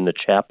together in the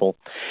chapel.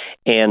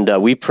 And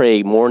we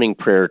pray morning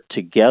prayer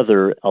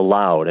together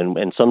aloud.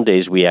 And some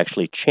days we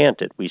actually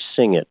chant it, we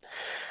sing it.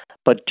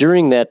 But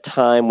during that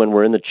time when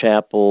we're in the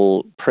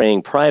chapel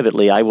praying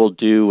privately, I will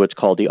do what's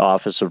called the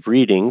Office of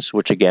Readings,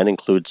 which again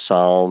includes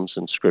Psalms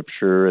and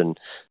Scripture and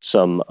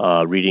some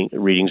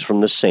readings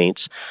from the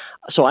saints.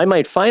 So I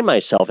might find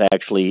myself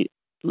actually,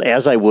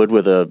 as I would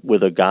with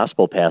a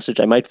gospel passage,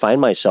 I might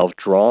find myself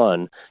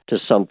drawn to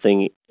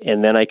something,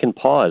 and then I can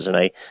pause and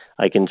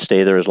I can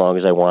stay there as long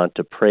as I want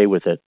to pray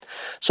with it.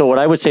 So what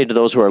I would say to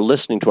those who are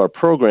listening to our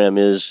program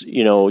is,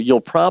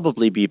 you'll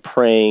probably be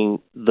praying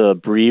the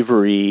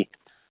breviary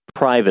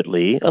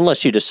privately, unless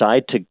you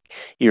decide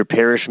your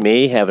parish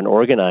may have an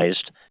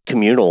organized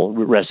communal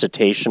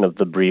recitation of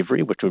the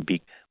breviary, which would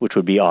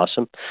be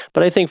awesome.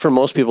 But I think for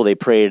most people, they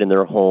pray it in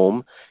their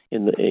home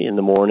in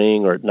the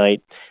morning or at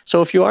night.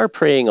 So if you are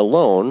praying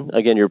alone,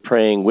 again, you're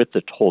praying with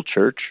the whole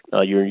church.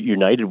 You're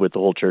united with the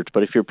whole church.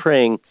 But if you're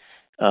praying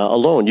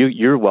alone,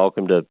 you're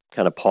welcome to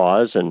kind of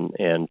pause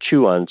and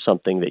chew on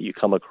something that you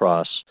come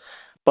across.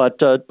 But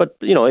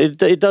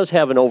it does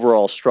have an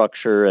overall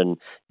structure, and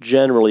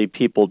generally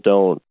people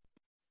don't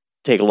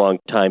take a long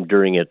time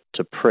during it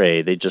to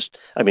pray.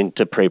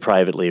 To pray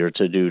privately or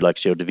to do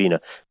Lectio Divina.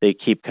 They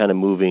keep kind of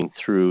moving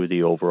through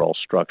the overall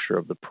structure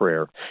of the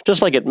prayer. Just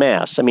like at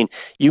Mass.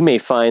 You may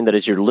find that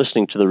as you're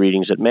listening to the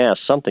readings at Mass,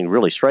 something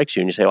really strikes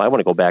you and you say, I want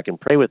to go back and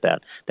pray with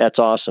that. That's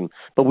awesome.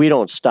 But we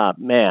don't stop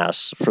Mass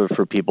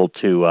for people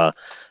to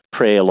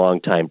pray a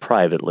long time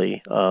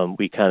privately.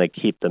 We kind of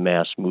keep the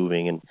Mass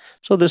moving. And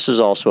so this is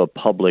also a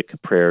public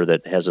prayer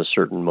that has a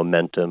certain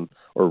momentum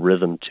or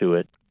rhythm to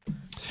it.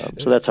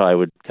 So that's how I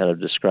would kind of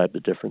describe the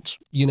difference.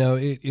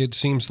 It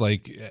seems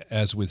like,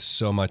 as with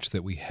so much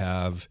that we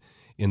have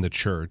in the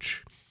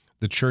church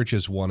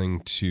is wanting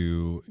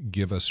to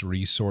give us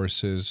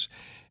resources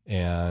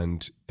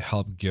and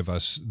help give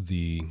us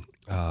the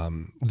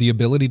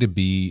ability to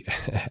be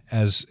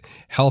as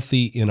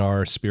healthy in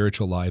our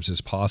spiritual lives as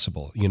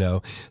possible,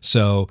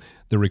 So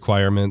the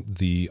requirement,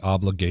 the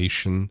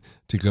obligation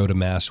to go to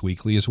Mass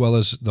weekly, as well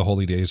as the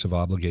holy days of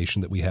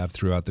obligation that we have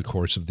throughout the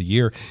course of the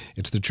year.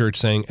 It's the church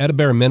saying, at a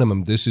bare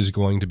minimum, this is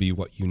going to be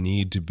what you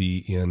need to be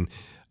in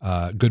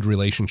good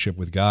relationship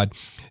with God.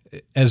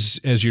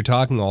 As you're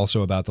talking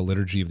also about the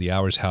Liturgy of the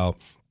Hours, how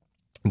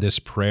this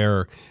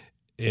prayer,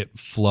 it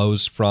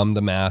flows from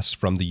the Mass,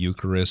 from the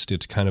Eucharist.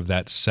 It's kind of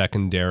that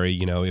secondary,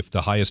 if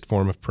the highest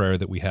form of prayer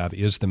that we have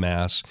is the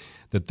Mass,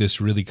 that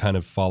this really kind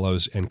of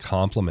follows and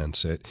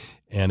complements it.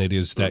 And it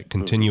is that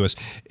continuous.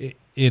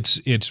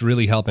 It's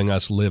really helping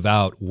us live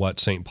out what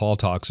St. Paul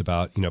talks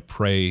about,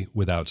 pray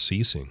without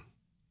ceasing.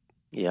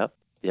 Yep,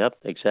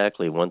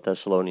 exactly. 1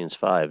 Thessalonians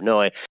 5. No,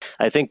 I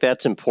think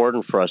that's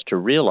important for us to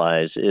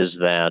realize is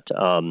that,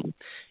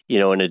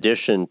 in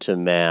addition to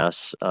Mass,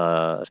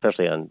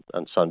 especially on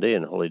Sunday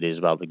and holy days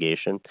of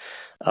obligation,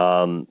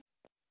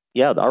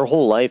 our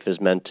whole life is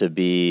meant to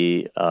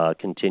be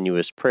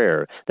continuous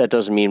prayer. That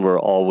doesn't mean we're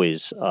always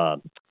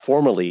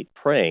formally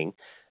praying,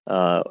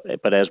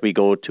 but as we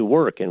go to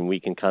work and we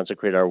can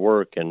consecrate our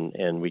work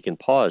and we can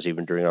pause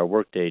even during our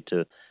workday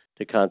to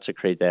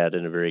consecrate that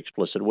in a very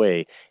explicit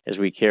way, as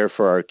we care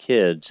for our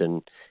kids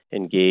and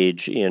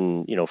engage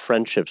in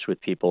friendships with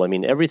people.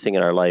 Everything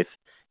in our life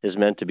is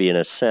meant to be, in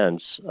a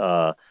sense,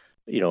 a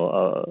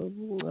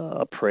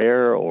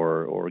prayer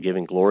or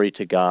giving glory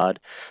to God.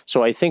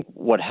 So I think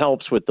what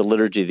helps with the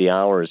Liturgy of the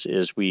Hours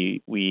is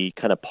we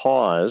kind of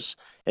pause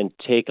and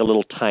take a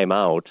little time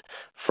out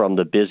from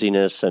the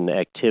busyness and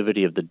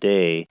activity of the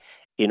day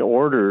in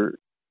order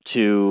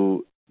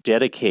to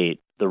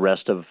dedicate the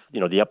rest of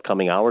the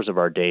upcoming hours of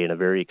our day in a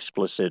very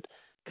explicit,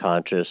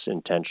 conscious,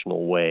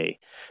 intentional way.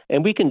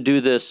 And we can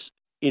do this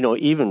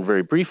even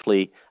very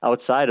briefly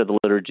outside of the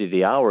Liturgy of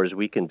the Hours.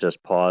 We can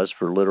just pause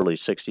for literally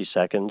 60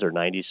 seconds or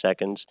 90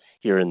 seconds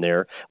here and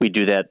there. We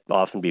do that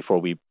often before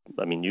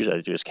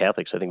usually as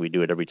Catholics, I think we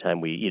do it every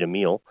time we eat a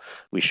meal.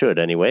 We should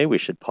anyway. We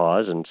should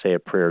pause and say a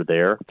prayer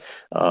there.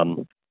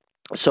 Our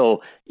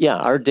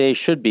day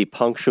should be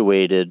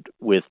punctuated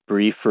with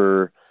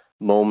briefer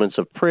moments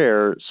of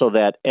prayer so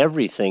that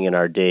everything in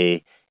our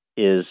day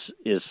is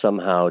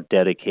somehow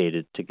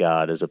dedicated to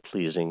God as a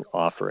pleasing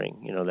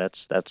offering.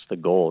 That's the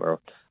goal.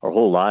 Our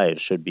whole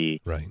lives should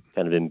be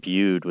kind of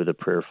imbued with a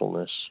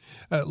prayerfulness.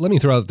 Let me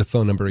throw out the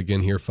phone number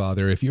again here,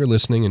 Father. If you're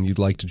listening and you'd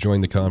like to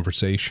join the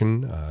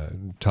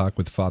conversation, talk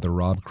with Father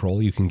Rob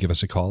Kroll, you can give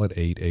us a call at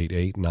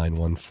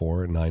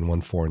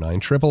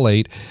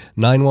 888-914-9149,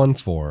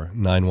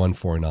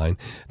 888-914-9149,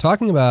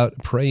 talking about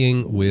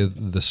praying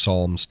with the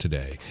Psalms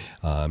today.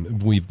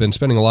 We've been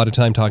spending a lot of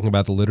time talking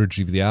about the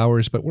Liturgy of the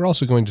Hours, but we're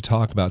also going to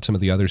talk about some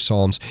of the other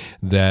Psalms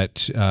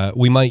that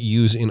we might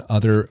use in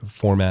other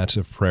formats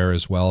of prayer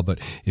as well. But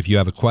if you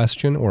have a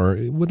question or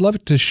would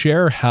love to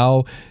share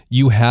how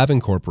you have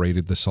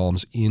incorporated the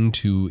Psalms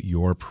into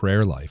your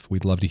prayer life,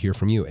 we'd love to hear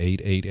from you.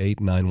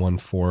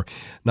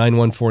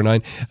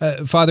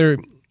 888-914-9149. Father,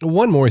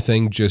 one more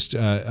thing just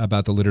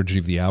about the Liturgy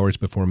of the Hours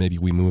before maybe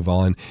we move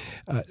on.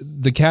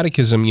 The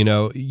Catechism,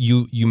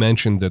 you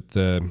mentioned that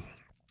the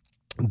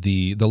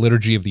the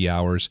Liturgy of the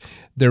Hours,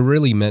 they're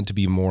really meant to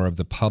be more of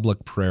the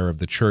public prayer of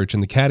the church.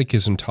 And the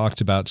Catechism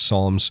talks about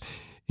Psalms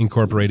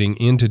incorporating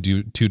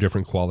into two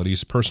different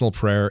qualities, personal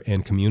prayer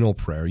and communal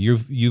prayer.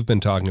 You've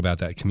been talking about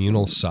that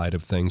communal side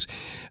of things.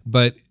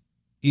 But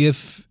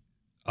if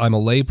I'm a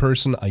lay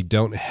person, I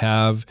don't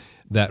have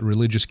that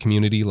religious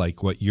community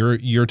like what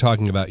you're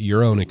talking about,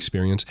 your own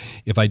experience.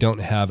 If I don't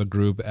have a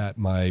group at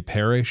my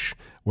parish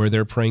where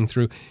they're praying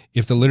through,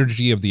 if the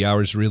Liturgy of the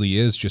Hours really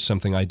is just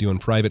something I do in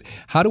private,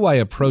 how do I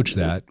approach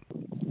that,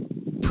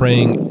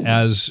 praying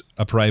as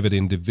a private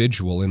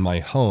individual in my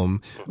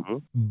home,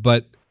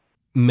 but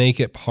make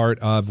it part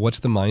of what's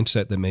the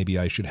mindset that maybe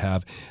I should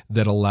have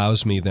that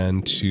allows me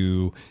then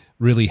to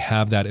really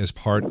have that as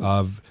part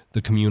of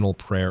the communal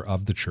prayer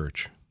of the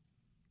church?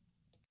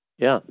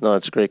 Yeah, no,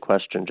 that's a great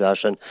question, Josh.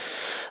 And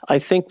I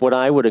think what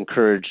I would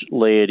encourage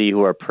laity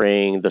who are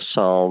praying the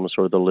Psalms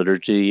or the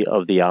Liturgy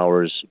of the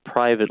Hours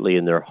privately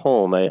in their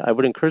home, I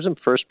would encourage them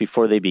first,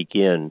 before they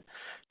begin,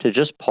 to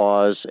just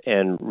pause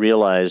and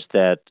realize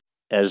that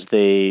as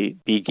they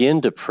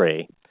begin to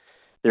pray,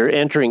 they're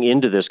entering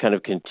into this kind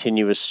of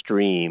continuous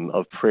stream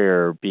of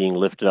prayer being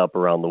lifted up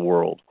around the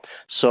world.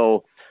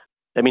 So,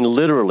 I mean,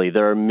 literally,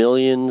 there are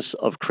millions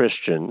of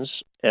Christians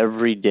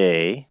every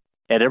day,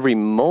 at every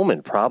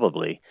moment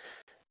probably,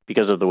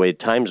 because of the way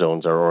time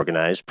zones are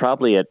organized,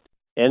 probably at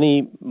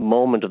any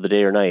moment of the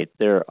day or night,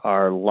 there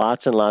are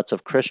lots and lots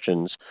of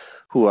Christians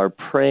who are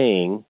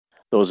praying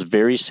those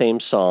very same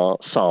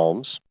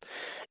psalms.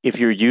 If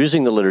you're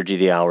using the Liturgy of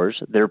the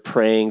Hours, they're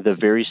praying the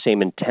very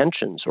same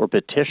intentions or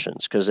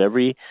petitions, because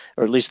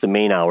or at least the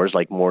main hours,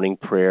 like morning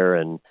prayer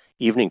and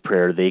evening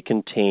prayer, they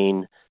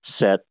contain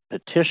set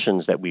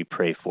petitions that we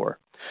pray for.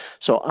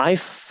 So I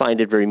find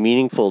it very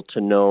meaningful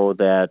to know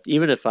that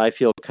even if I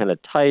feel kind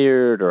of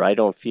tired or I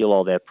don't feel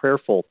all that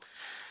prayerful,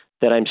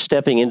 that I'm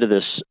stepping into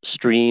this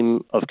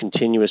stream of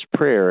continuous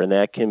prayer, and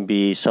that can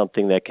be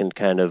something that can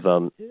kind of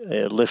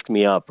lift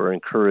me up or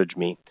encourage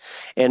me.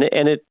 And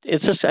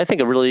it's just, I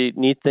think, a really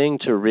neat thing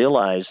to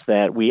realize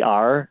that we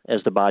are,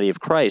 as the body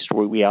of Christ,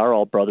 we are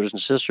all brothers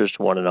and sisters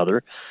to one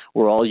another.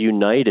 We're all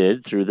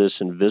united through this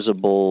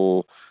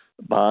invisible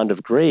bond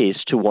of grace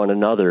to one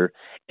another,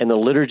 and the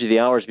Liturgy of the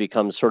Hours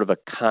becomes sort of a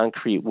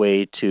concrete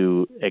way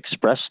to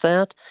express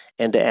that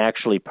and to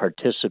actually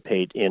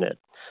participate in it.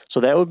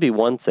 So that would be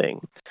one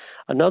thing.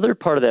 Another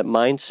part of that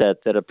mindset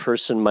that a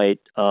person might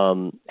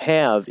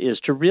have is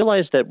to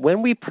realize that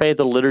when we pray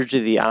the Liturgy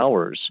of the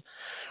Hours,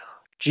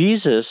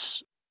 Jesus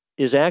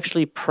is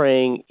actually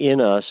praying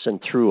in us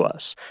and through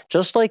us.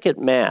 Just like at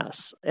Mass.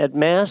 At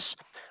Mass,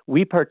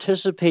 we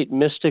participate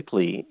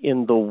mystically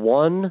in the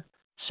one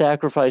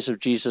sacrifice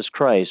of Jesus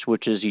Christ,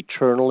 which is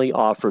eternally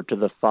offered to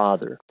the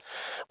Father.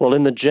 Well,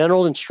 in the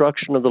general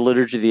instruction of the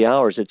Liturgy of the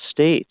Hours, it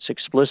states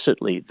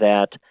explicitly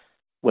that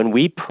when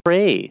we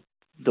pray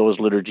those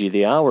Liturgy of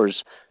the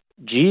Hours,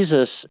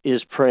 Jesus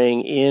is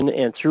praying in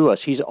and through us.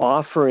 He's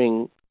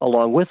offering,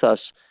 along with us,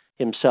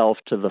 himself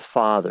to the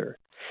Father.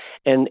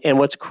 And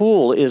what's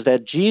cool is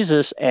that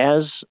Jesus,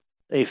 as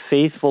a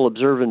faithful,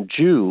 observant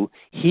Jew,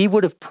 he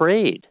would have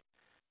prayed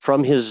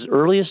from his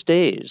earliest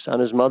days on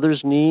his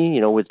mother's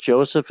knee, with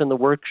Joseph in the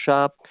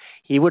workshop.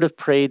 He would have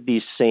prayed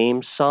these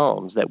same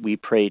psalms that we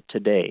pray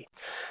today.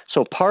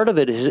 So part of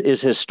it is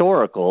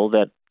historical,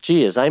 that,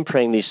 as I'm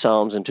praying these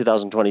psalms in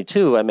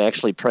 2022, I'm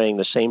actually praying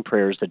the same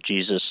prayers that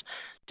Jesus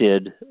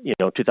did,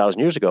 2,000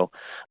 years ago.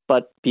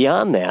 But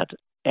beyond that,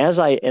 as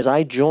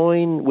I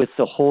join with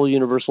the whole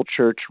universal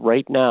church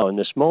right now in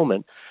this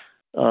moment,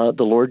 the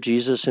Lord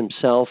Jesus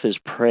himself is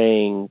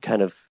praying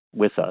kind of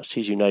with us.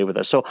 He's united with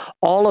us. So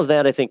all of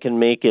that, I think, can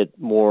make it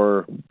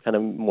more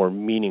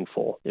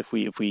meaningful if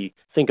we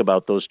think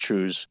about those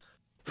truths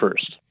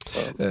first.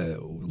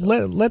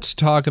 Let's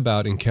talk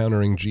about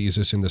encountering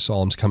Jesus in the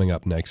Psalms coming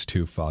up next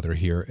too, Father,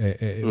 here.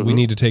 We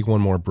need to take one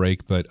more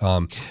break, but I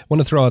want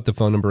to throw out the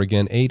phone number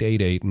again,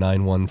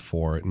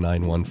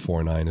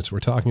 888-914-9149. As we're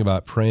talking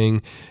about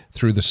praying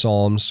through the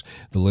Psalms,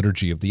 the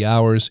Liturgy of the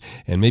Hours,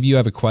 and maybe you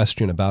have a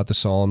question about the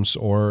Psalms,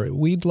 or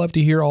we'd love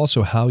to hear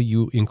also how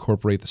you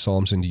incorporate the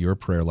Psalms into your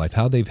prayer life,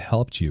 how they've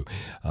helped you.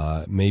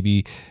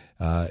 Maybe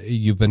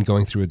you've been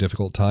going through a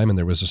difficult time and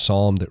there was a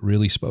psalm that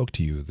really spoke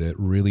to you, that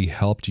really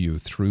helped you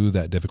through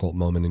that difficult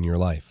moment in your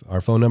life.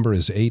 Our phone number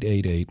is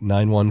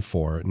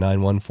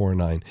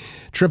 888-914-9149,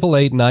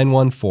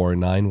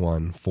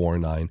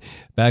 888-914-9149.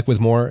 Back with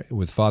more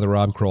with Father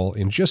Rob Kroll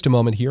in just a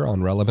moment here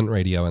on Relevant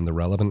Radio and the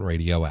Relevant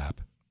Radio app.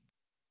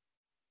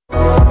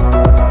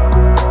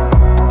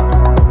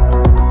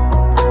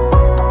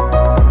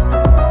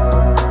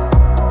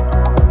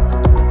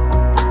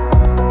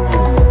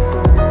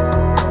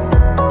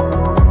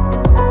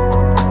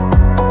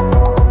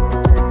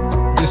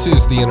 This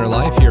is The Inner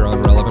Life here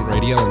on Relevant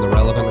Radio and the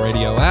Relevant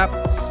Radio app.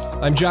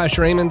 I'm Josh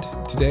Raymond,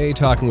 today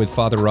talking with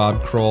Father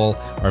Rob Kroll.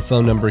 Our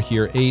phone number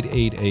here,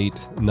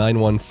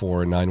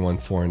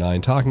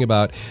 888-914-9149, talking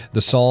about the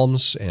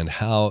Psalms and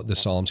how the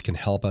Psalms can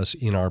help us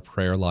in our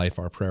prayer life,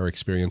 our prayer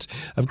experience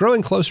of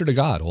growing closer to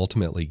God,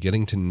 ultimately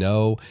getting to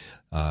know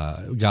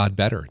God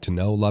better, to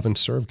know, love, and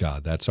serve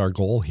God. That's our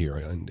goal here,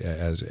 and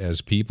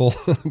as people,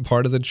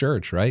 part of the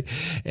church, right?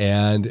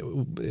 And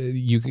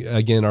you,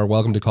 again, are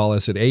welcome to call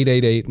us at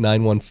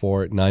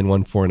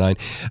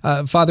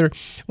 888-914-9149. Father,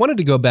 wanted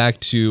to go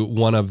back to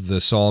one of the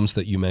Psalms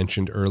that you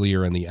mentioned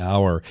earlier in the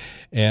hour,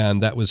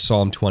 and that was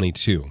Psalm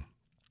 22.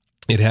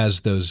 It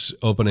has those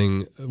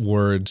opening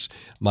words,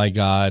 my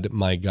God,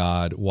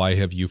 why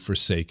have you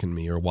forsaken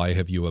me?" or "Why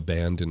have you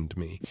abandoned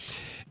me?"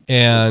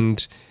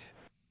 And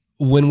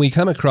when we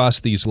come across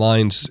these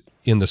lines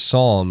in the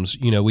Psalms,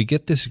 we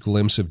get this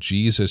glimpse of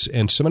Jesus,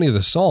 and so many of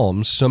the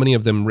Psalms, so many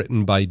of them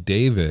written by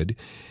David,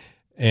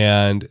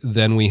 and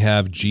then we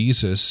have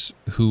Jesus,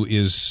 who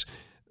is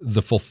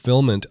the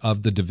fulfillment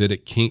of the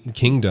Davidic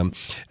kingdom.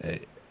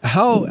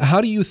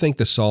 How do you think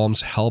the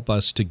Psalms help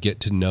us to get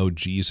to know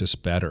Jesus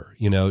better?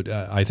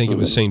 I think it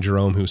was St.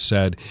 Jerome who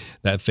said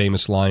that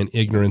famous line,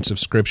 "Ignorance of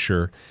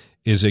Scripture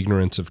is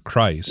ignorance of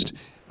Christ."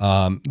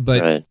 But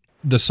right.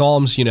 The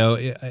Psalms,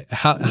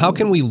 how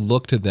can we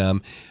look to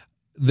them?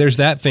 There's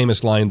that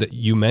famous line that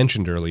you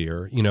mentioned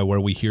earlier, where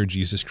we hear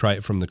Jesus cry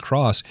it from the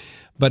cross.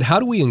 But how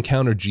do we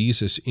encounter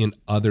Jesus in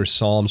other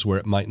Psalms where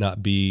it might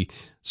not be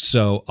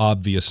so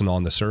obvious and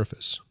on the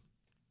surface?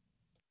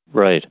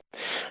 Right.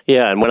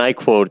 Yeah, and when I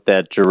quote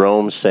that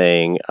Jerome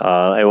saying,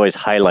 I always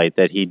highlight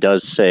that he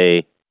does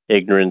say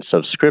ignorance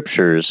of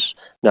Scriptures,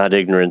 not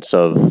ignorance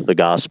of the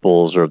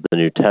Gospels or of the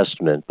New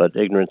Testament, but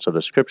ignorance of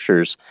the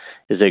Scriptures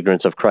is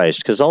ignorance of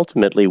Christ. Because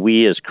ultimately,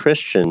 we as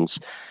Christians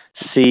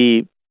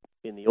see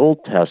in the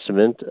Old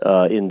Testament,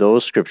 in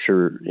those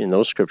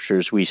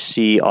scriptures, we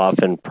see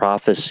often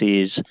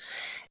prophecies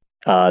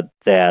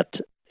that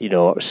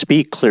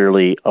speak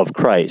clearly of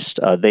Christ.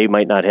 They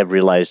might not have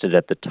realized it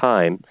at the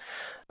time.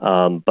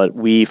 But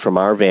we, from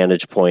our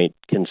vantage point,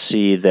 can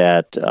see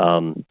that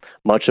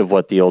much of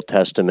what the Old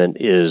Testament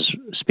is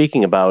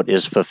speaking about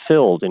is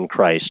fulfilled in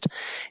Christ.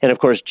 And of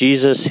course,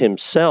 Jesus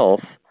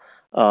himself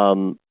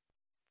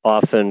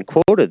often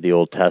quoted the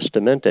Old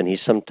Testament, and he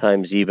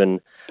sometimes even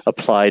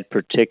applied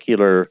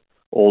particular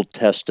Old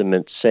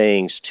Testament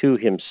sayings to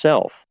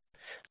himself.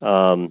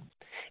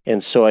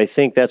 And so I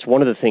think that's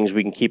one of the things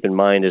we can keep in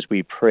mind as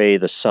we pray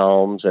the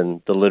Psalms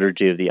and the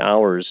Liturgy of the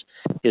Hours,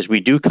 is we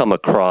do come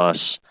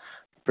across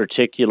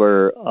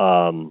particular,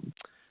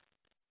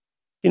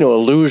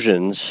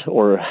 allusions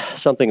or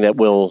something that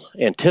will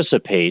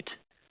anticipate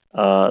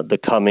the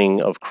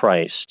coming of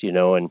Christ,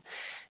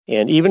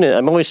 and even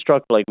I'm always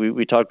struck, like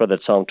we talked about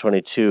that Psalm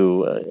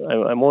 22.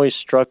 I'm always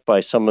struck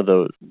by some of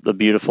the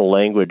beautiful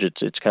language.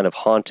 It's kind of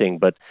haunting,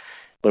 but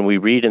when we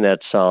read in that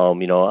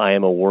psalm, I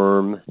am a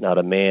worm, not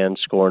a man,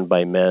 scorned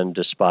by men,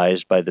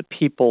 despised by the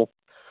people.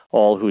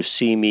 All who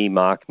see me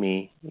mock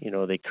me.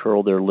 They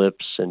curl their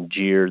lips and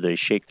jeer. They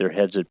shake their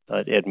heads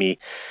at me.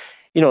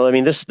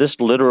 This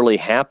literally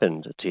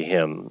happened to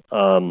him.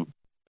 And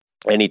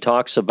he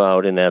talks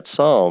about in that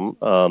psalm,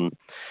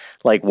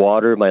 like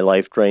water, my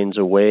life drains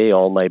away.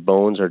 All my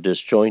bones are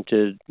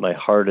disjointed. My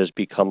heart has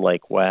become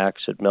like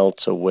wax. It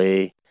melts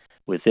away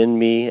within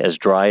me. As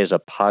dry as a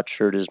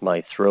potsherd is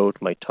my throat.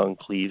 My tongue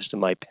cleaves to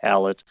my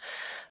palate.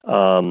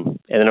 And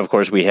then, of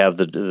course, we have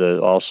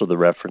also the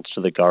reference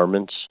to the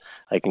garments.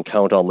 I can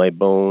count all my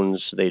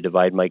bones. They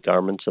divide my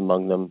garments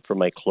among them. For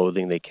my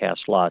clothing, they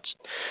cast lots.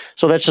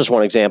 So that's just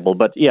one example.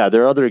 But yeah,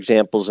 there are other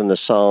examples in the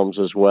Psalms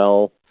as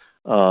well,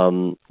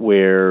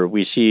 where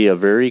we see a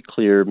very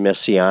clear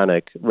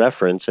messianic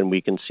reference, and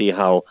we can see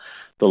how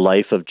the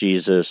life of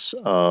Jesus,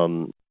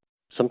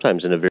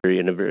 sometimes in a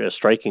very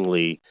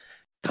strikingly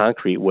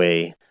concrete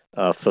way,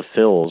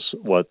 fulfills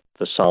what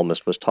the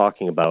psalmist was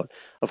talking about.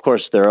 Of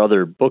course, there are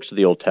other books of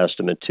the Old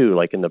Testament too,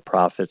 like in the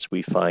prophets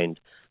we find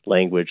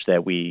language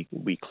that we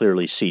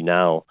clearly see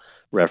now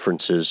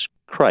references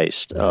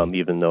Christ,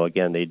 even though,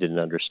 again, they didn't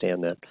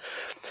understand that.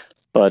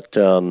 But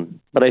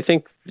I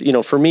think,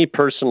 for me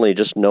personally,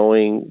 just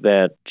knowing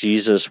that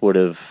Jesus would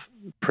have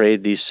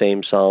prayed these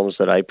same psalms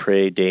that I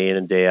pray day in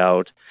and day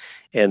out,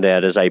 and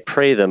that as I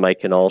pray them, I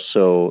can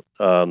also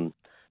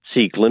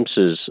see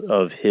glimpses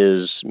of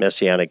his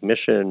messianic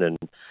mission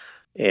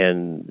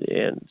and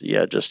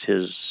just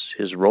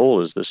his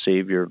role as the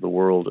Savior of the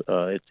world.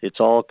 It's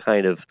all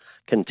kind of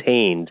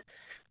contained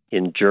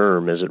in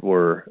germ, as it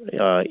were,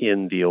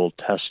 in the Old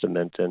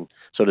Testament. And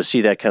so to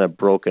see that kind of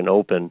broken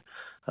open,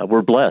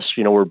 we're blessed.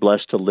 We're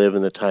blessed to live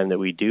in the time that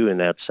we do in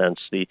that sense.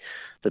 The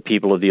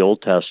people of the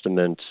Old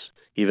Testament,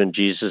 even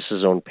Jesus'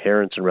 own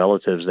parents and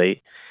relatives,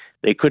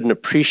 they couldn't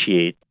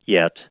appreciate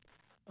yet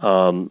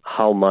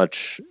how much,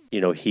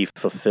 he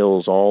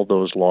fulfills all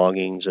those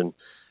longings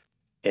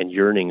and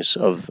yearnings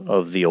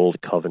of the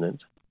Old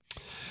Covenant.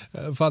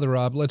 Father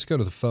Rob, let's go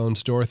to the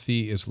phones.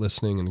 Dorothy is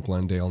listening in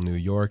Glendale, New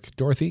York.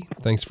 Dorothy,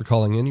 thanks for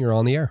calling in. You're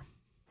on the air.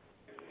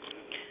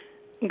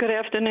 Good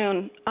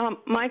afternoon.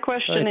 My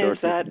question is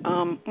that,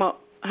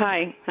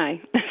 hi,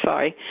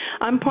 sorry.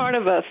 I'm part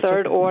of a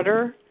third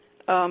order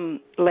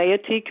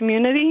laity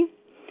community,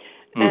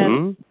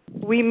 and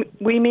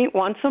we meet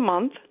once a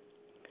month,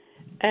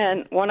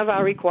 and one of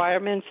our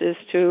requirements is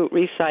to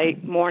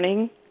recite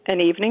morning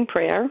and evening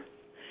prayer.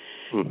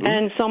 Mm-hmm.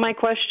 And so my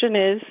question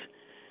is,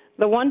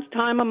 the one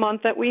time a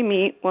month that we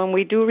meet, when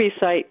we do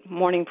recite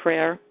morning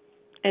prayer,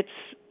 it's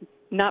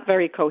not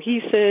very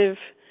cohesive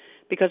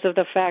because of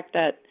the fact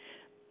that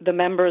the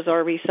members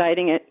are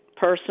reciting it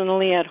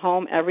personally at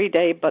home every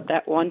day, but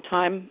that one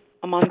time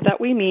a month that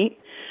we meet.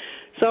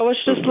 So I was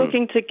just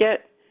looking to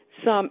get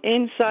some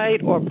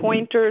insight or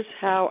pointers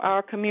how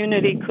our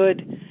community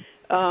could,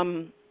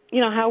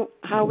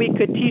 how we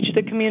could teach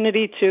the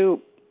community to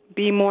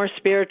be more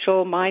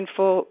spiritual,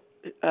 mindful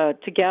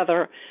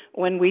together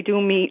when we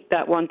do meet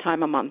that one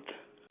time a month.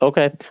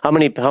 Okay. How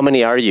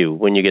many are you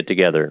when you get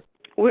together?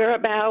 We're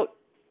about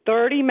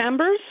 30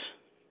 members.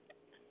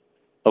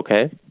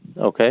 Okay.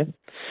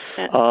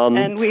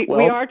 And we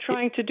are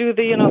trying to do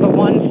the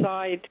one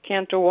side,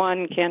 Cantor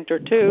 1, Cantor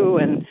 2,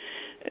 and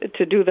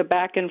to do the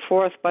back and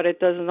forth, but it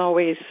doesn't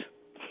always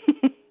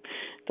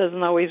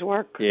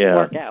work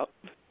out.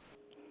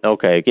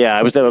 Okay,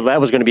 yeah,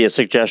 that was going to be a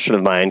suggestion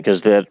of mine,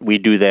 because that we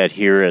do that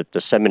here at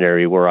the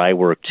seminary where I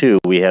work too.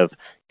 We have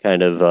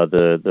kind of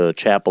the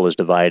chapel is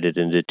divided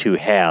into two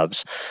halves,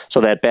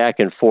 so that back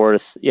and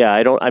forth. Yeah,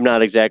 I'm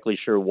not exactly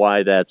sure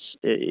why that's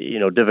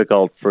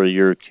difficult for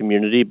your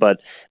community, but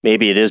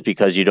maybe it is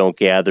because you don't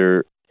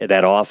gather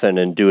that often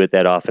and do it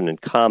that often in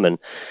common.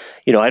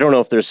 I don't know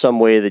if there's some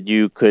way that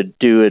you could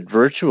do it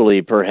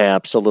virtually,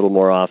 perhaps a little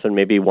more often,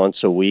 maybe once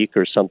a week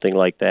or something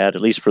like that,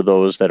 at least for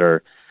those that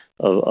are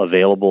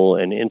available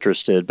and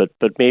interested, but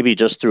maybe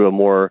just through a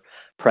more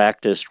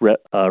practiced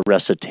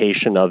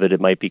recitation of it,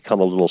 it might become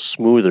a little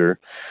smoother.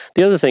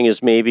 The other thing is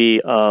maybe,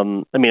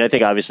 I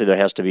think obviously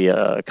there has to be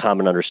a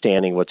common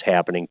understanding what's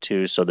happening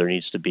too, so there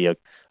needs to be a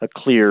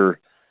clear,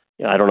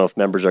 I don't know if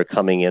members are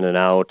coming in and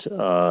out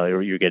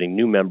or you're getting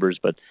new members,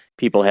 but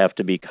people have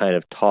to be kind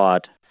of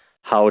taught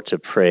how to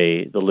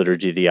pray the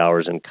Liturgy of the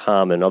Hours in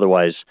common.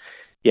 Otherwise,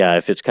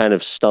 if it's kind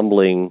of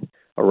stumbling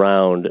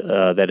around,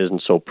 that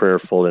isn't so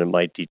prayerful, and it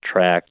might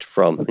detract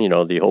from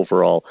the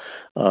overall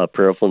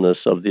prayerfulness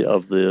of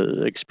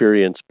the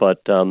experience.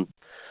 But the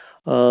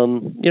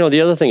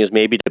other thing is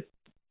maybe to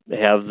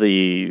have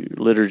the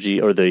liturgy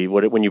or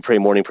when you pray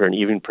morning prayer and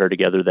evening prayer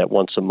together, that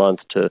once a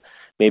month, to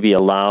maybe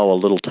allow a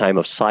little time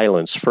of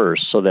silence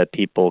first, so that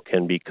people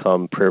can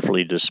become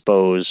prayerfully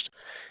disposed,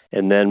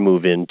 and then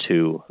move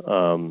into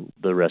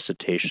the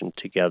recitation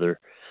together.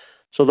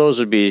 So those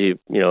would be,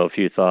 a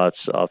few thoughts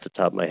off the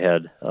top of my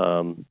head.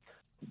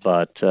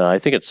 But I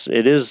think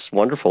it is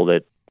wonderful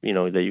that,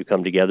 that you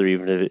come together,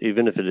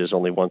 even if it is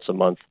only once a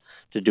month,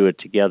 to do it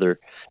together.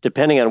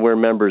 Depending on where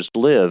members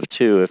live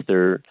too, if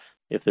they're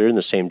in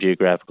the same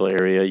geographical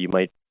area, you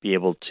might be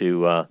able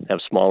to have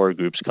smaller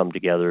groups come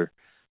together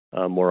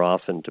more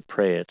often to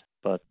pray it.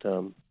 But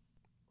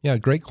yeah,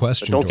 great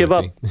question. Don't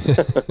Dorothy. give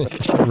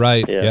up.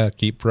 Right. Yeah.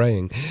 Keep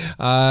praying.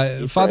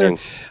 Father,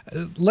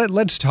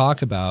 let's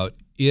talk about,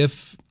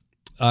 if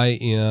I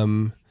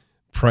am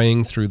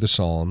praying through the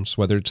Psalms,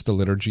 whether it's the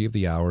Liturgy of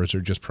the Hours or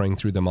just praying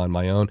through them on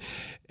my own,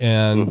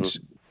 and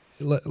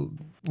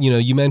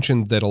you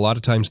mentioned that a lot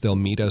of times they'll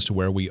meet us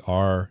where we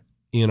are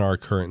in our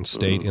current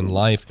state in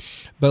life.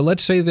 But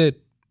let's say that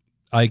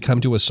I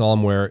come to a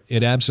psalm where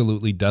it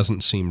absolutely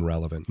doesn't seem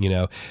relevant.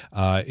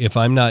 If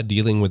I'm not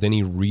dealing with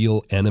any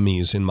real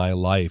enemies in my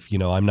life,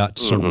 I'm not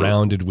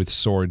surrounded with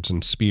swords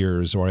and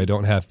spears, or I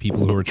don't have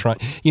people who are trying,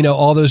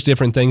 all those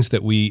different things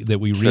that we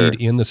read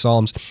in the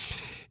Psalms.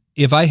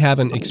 If I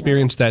haven't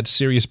experienced that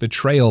serious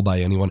betrayal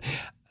by anyone,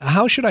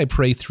 how should I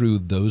pray through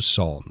those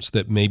psalms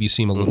that maybe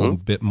seem a little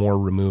bit more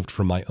removed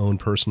from my own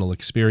personal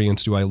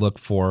experience? Do I look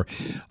for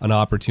an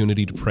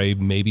opportunity to pray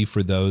maybe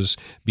for those,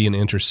 be an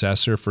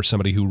intercessor for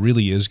somebody who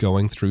really is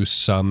going through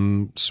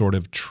some sort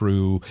of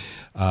true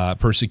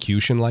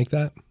persecution like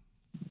that?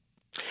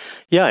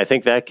 Yeah, I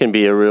think that can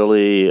be a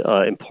really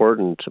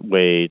important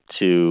way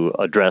to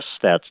address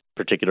that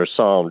particular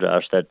psalm,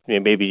 Josh, that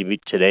maybe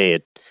today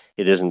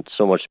it isn't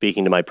so much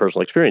speaking to my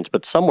personal experience,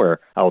 but somewhere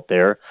out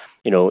there,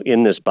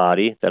 in this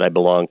body that I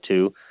belong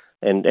to,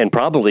 and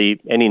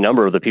probably any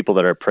number of the people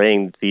that are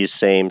praying these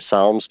same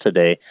psalms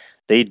today,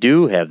 they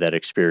do have that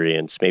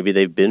experience. Maybe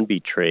they've been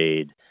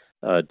betrayed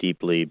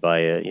deeply by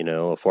a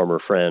former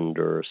friend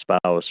or a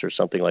spouse or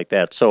something like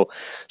that. So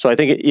I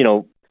think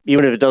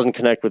even if it doesn't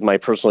connect with my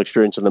personal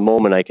experience in the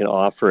moment, I can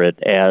offer it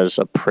as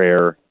a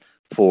prayer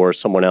for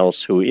someone else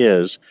who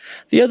is.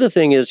 The other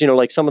thing is,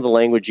 like some of the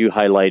language you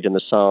highlight in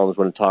the Psalms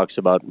when it talks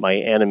about my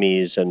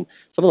enemies, and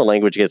some of the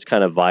language gets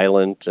kind of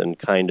violent and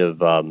kind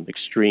of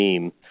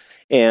extreme.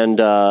 And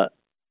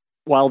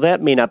while that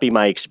may not be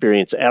my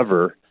experience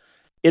ever,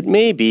 it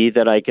may be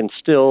that I can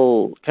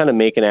still kind of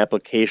make an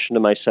application to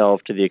myself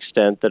to the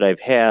extent that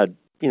I've had,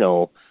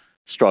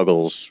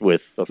 struggles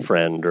with a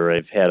friend, or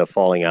I've had a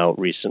falling out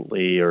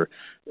recently,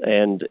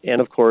 and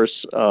of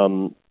course,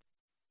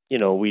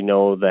 we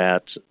know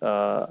that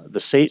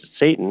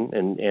Satan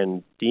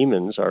and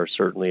demons are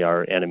certainly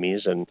our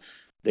enemies, and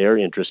they're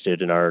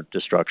interested in our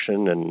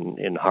destruction and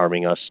in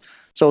harming us.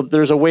 So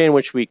there's a way in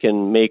which we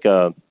can make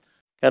a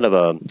kind of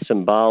a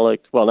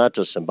symbolic, well, not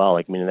just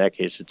symbolic, in that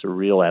case it's a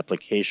real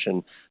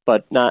application,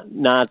 but not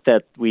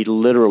that we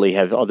literally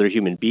have other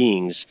human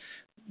beings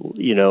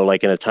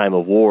like in a time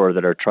of war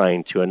that are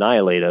trying to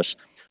annihilate us,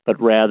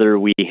 but rather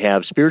we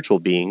have spiritual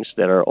beings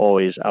that are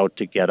always out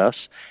to get us.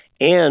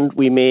 And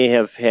we may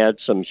have had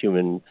some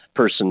human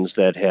persons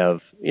that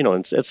have,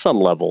 at some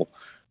level,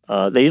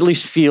 they at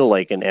least feel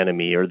like an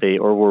enemy,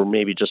 or we're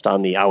maybe just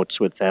on the outs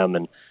with them.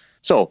 And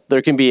so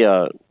there can be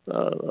a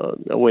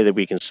way that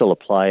we can still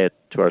apply it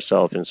to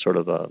ourselves in sort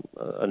of a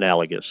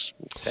analogous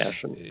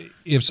fashion.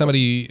 If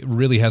somebody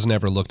really hasn't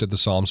ever looked at the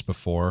Psalms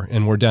before,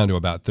 and we're down to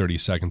about 30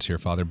 seconds here,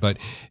 Father, but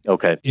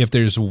if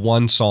there's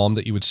one Psalm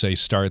that you would say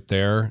start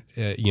there,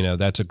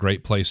 that's a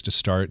great place to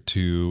start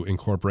to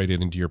incorporate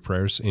it into your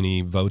prayers.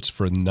 Any votes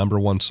for number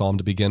one Psalm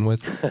to begin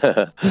with?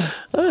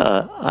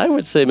 I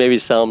would say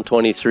maybe Psalm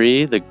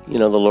 23, the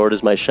Lord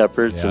is my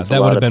shepherd. Yeah, that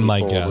would have been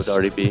my guess. Would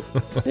already be.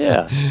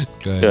 Yeah.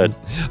 Good.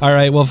 All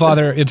right. Well,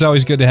 Father, it's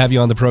always good to have you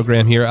on the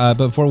program here.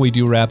 Before we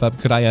do wrap up,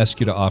 could I ask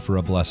you to offer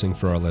a blessing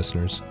for our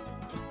listeners?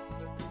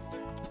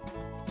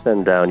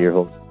 Send down your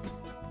hope.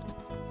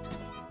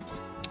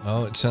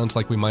 Oh, it sounds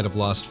like we might have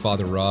lost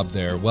Father Rob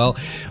there. Well,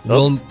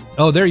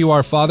 there you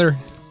are, Father.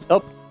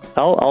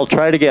 I'll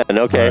try it again.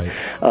 Okay.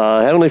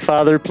 Right. Heavenly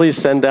Father, please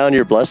send down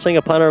your blessing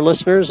upon our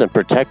listeners and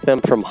protect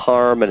them from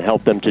harm and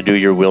help them to do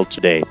your will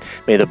today.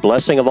 May the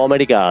blessing of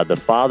Almighty God, the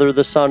Father,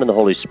 the Son, and the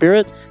Holy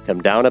Spirit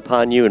come down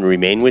upon you and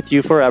remain with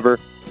you forever.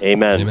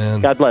 Amen.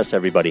 Amen. God bless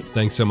everybody.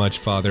 Thanks so much,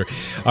 Father.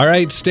 All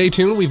right, stay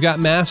tuned. We've got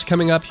Mass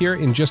coming up here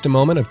in just a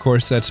moment. Of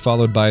course, that's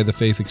followed by The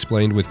Faith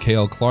Explained with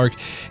Cale Clark.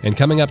 And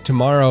coming up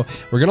tomorrow,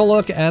 we're going to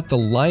look at the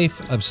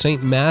life of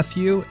St.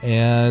 Matthew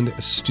and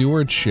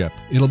stewardship.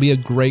 It'll be a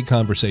great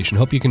conversation.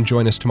 Hope you can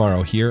join us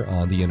tomorrow here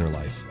on The Inner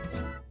Life.